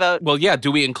 that's my vote. Well, yeah,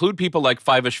 do we include people like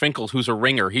Fivish Finkel, who's a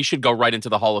ringer? He should go right into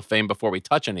the Hall of Fame before we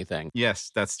touch anything.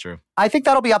 Yes, that's true. I think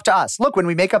that'll be up to us. Look, when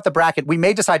we make up the bracket, we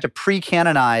may decide to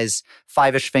pre-canonize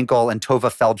Fivish Finkel and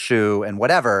Tova Feldshuh and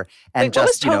whatever. And wait, what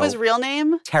was Tova's real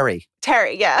name? Terry.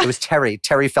 Terry, yeah. It was Terry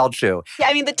Feldshuh. Yeah,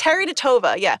 I mean, the Terry to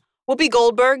Tova, yeah. Whoopi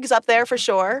Goldberg's up there for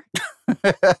sure.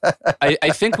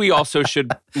 I think we also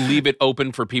should leave it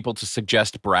open for people to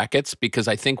suggest brackets because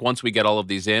I think once we get all of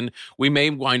these in, we may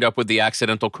wind up with the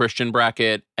accidental Christian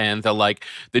bracket and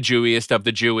the Jewiest of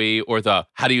the Jewy or the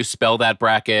how do you spell that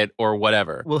bracket or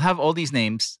whatever. We'll have all these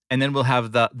names and then we'll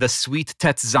have the Sweet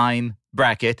Tetz Zayin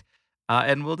bracket.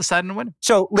 And we'll decide on a winner.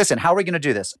 So listen, how are we going to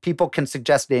do this? People can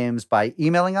suggest names by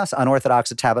emailing us,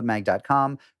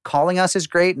 unorthodox@tabletmag.com. Calling us is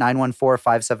great,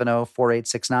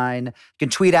 914-570-4869. You can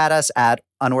tweet at us at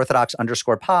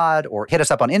unorthodox_pod or hit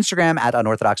us up on Instagram at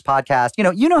unorthodoxpodcast.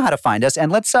 You know how to find us. And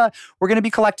we're going to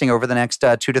be collecting over the next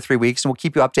 2 to 3 weeks and we'll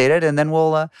keep you updated. And then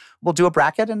we'll do a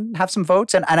bracket and have some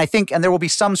votes. And I think there will be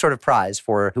some sort of prize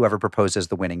for whoever proposes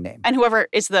the winning name. And whoever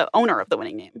is the owner of the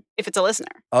winning name, if it's a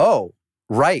listener. Oh,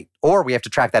 right. Or we have to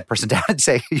track that person down and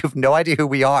say, you have no idea who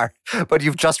we are, but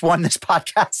you've just won this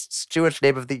podcast's Jewish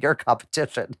Name of the Year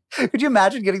competition. Could you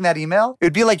imagine getting that email? It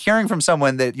would be like hearing from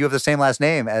someone that you have the same last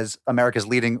name as America's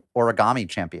leading origami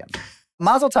champion.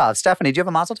 Mazel tov. Stephanie, do you have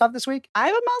a mazel tov this week? I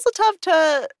have a mazel tov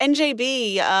to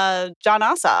NJB, John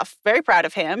Ossoff. Very proud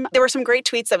of him. There were some great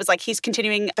tweets that was he's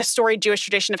continuing the storied Jewish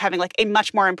tradition of having a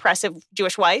much more impressive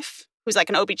Jewish wife. who's like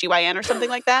an OBGYN or something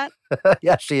like that.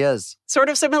 Yeah, she is. Sort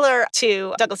of similar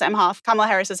to Douglas Emhoff, Kamala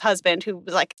Harris's husband, who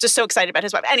was like just so excited about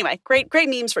his wife. Anyway, great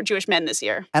memes for Jewish men this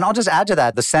year. And I'll just add to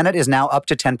that, the Senate is now up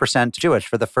to 10% Jewish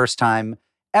for the first time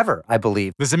ever, I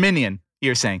believe. There's a minion,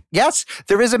 you're saying. Yes,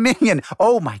 there is a minion.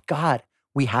 Oh my God.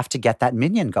 We have to get that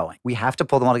minion going. We have to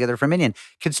pull them all together for minion.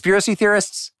 Conspiracy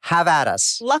theorists, have at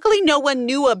us. Luckily, no one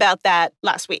knew about that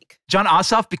last week. John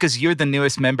Ossoff, because you're the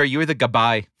newest member, you're the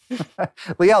Gabbai.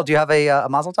 Liel, do you have a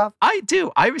Mazel Tov? I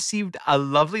do. I received a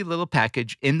lovely little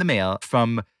package in the mail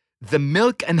from the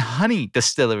Milk and Honey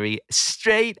Distillery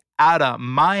straight out of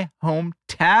my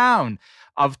hometown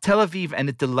of Tel Aviv. And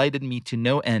it delighted me to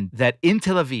no end that in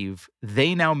Tel Aviv,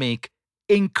 they now make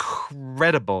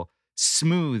incredible,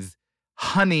 smooth,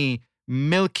 honey,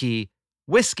 milky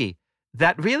whiskey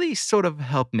that really sort of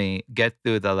helped me get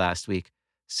through the last week.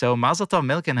 So Mazel Tov,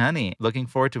 Milk and Honey. Looking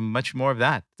forward to much more of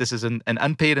that. This is an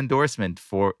unpaid endorsement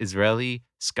for Israeli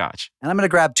Scotch. And I'm going to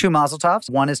grab 2 Mazel Tovs.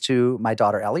 One is to my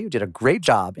daughter Ellie, who did a great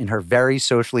job in her very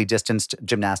socially distanced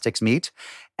gymnastics meet.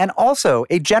 And also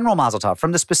a general Mazel Tov,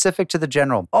 from the specific to the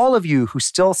general. All of you who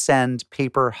still send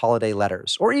paper holiday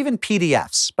letters, or even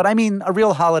PDFs, but I mean a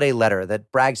real holiday letter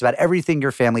that brags about everything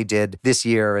your family did this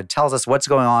year and tells us what's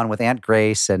going on with Aunt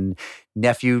Grace and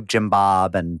nephew Jim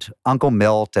Bob and Uncle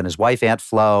Milt and his wife Aunt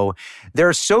Flo. There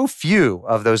are so few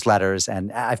of those letters,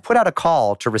 and I've put out a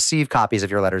call to receive copies of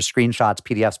your letters, screenshots,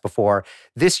 PDFs before.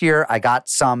 This year, I got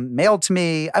some mailed to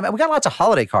me. I mean, we got lots of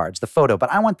holiday cards, the photo, but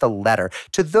I want the letter.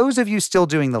 To those of you still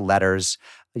doing the letters,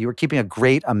 you are keeping a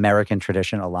great American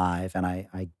tradition alive, and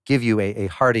I give you a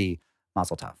hearty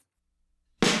Mazel Tov.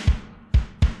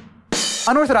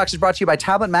 Unorthodox is brought to you by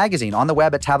Tablet Magazine, on the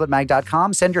web at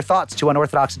tabletmag.com. Send your thoughts to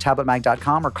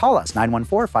unorthodox@tabletmag.com or call us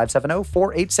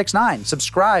 914-570-4869.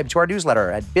 Subscribe to our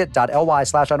newsletter at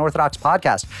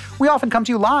bit.ly/unorthodoxpodcast. We often come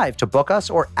to you live. To book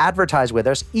us or advertise with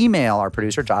us, email our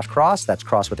producer, Josh Cross, that's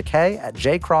Cross with a K, at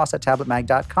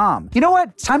jcross@tabletmag.com. You know what?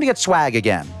 It's time to get swag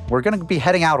again. We're going to be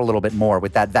heading out a little bit more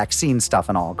with that vaccine stuff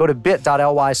and all. Go to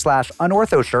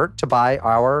bit.ly/unorthoshirt to buy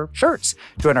our shirts.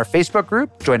 Join our Facebook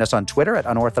group. Join us on Twitter at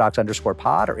unorthodox_pod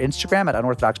or Instagram at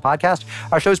Unorthodox Podcast.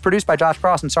 Our show is produced by Josh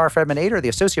Cross and Sarah Fredman Ader. The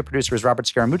associate producer is Robert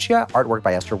Scaramuccia. Artwork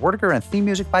by Esther Werdiger and theme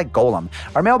music by Golem.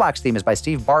 Our mailbox theme is by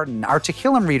Steve Barton. Our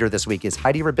Tehillim reader this week is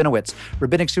Heidi Rabinowitz.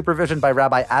 Rabbinic supervision by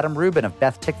Rabbi Adam Rubin of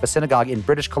Beth Tikva Synagogue in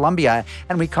British Columbia.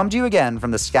 And we come to you again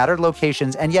from the scattered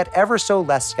locations and yet ever so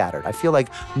less scattered. I feel like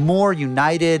more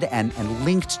united and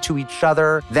linked to each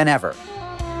other than ever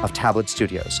of Tablet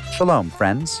Studios. Shalom,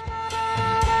 friends.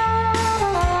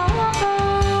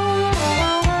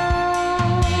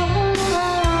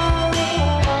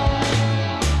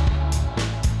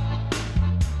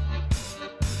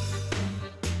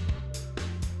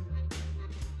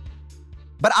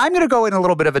 But I'm going to go in a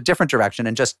little bit of a different direction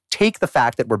and just take the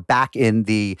fact that we're back in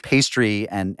the pastry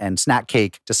and snack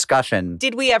cake discussion.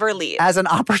 Did we ever leave? As an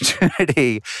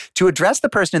opportunity to address the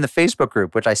person in the Facebook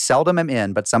group, which I seldom am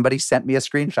in, but somebody sent me a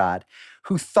screenshot,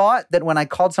 who thought that when I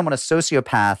called someone a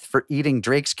sociopath for eating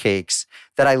Drake's cakes,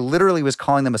 that I literally was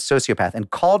calling them a sociopath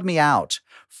and called me out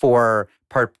for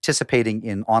participating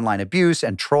in online abuse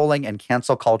and trolling and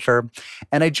cancel culture.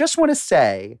 And I just want to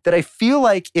say that I feel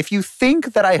like if you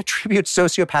think that I attribute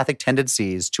sociopathic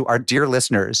tendencies to our dear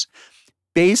listeners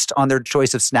based on their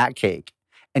choice of snack cake,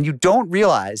 and you don't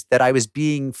realize that I was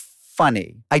being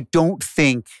funny, I don't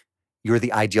think you're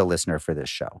the ideal listener for this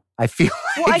show. I feel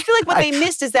like what they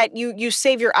missed is that you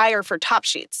save your ire for top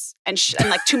sheets and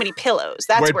like too many pillows.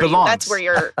 That's where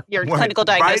your clinical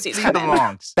diagnoses come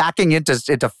in. Backing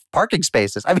into parking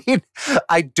spaces. I mean,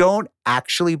 I don't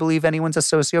actually believe anyone's a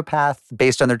sociopath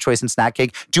based on their choice in snack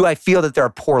cake. Do I feel that there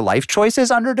are poor life choices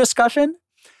under discussion?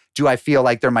 Do I feel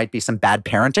like there might be some bad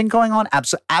parenting going on?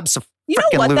 Absolutely. You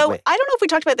know what, though? I don't know if we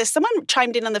talked about this. Someone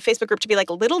chimed in on the Facebook group to be like,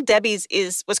 Little Debbie's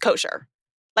was kosher.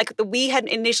 Like, we had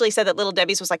initially said that Little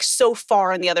Debbie's was like so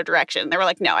far in the other direction. They were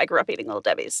like, no, I grew up eating Little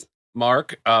Debbie's.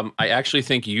 Mark, I actually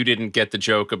think you didn't get the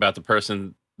joke about the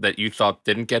person that you thought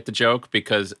didn't get the joke,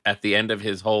 because at the end of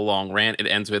his whole long rant, it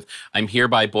ends with, I'm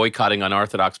hereby boycotting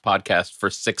Unorthodox Podcast for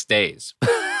 6 days.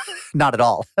 Not at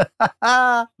all.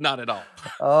 Not at all.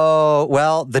 Oh,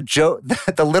 well, the joke,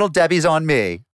 the Little Debbie's on me.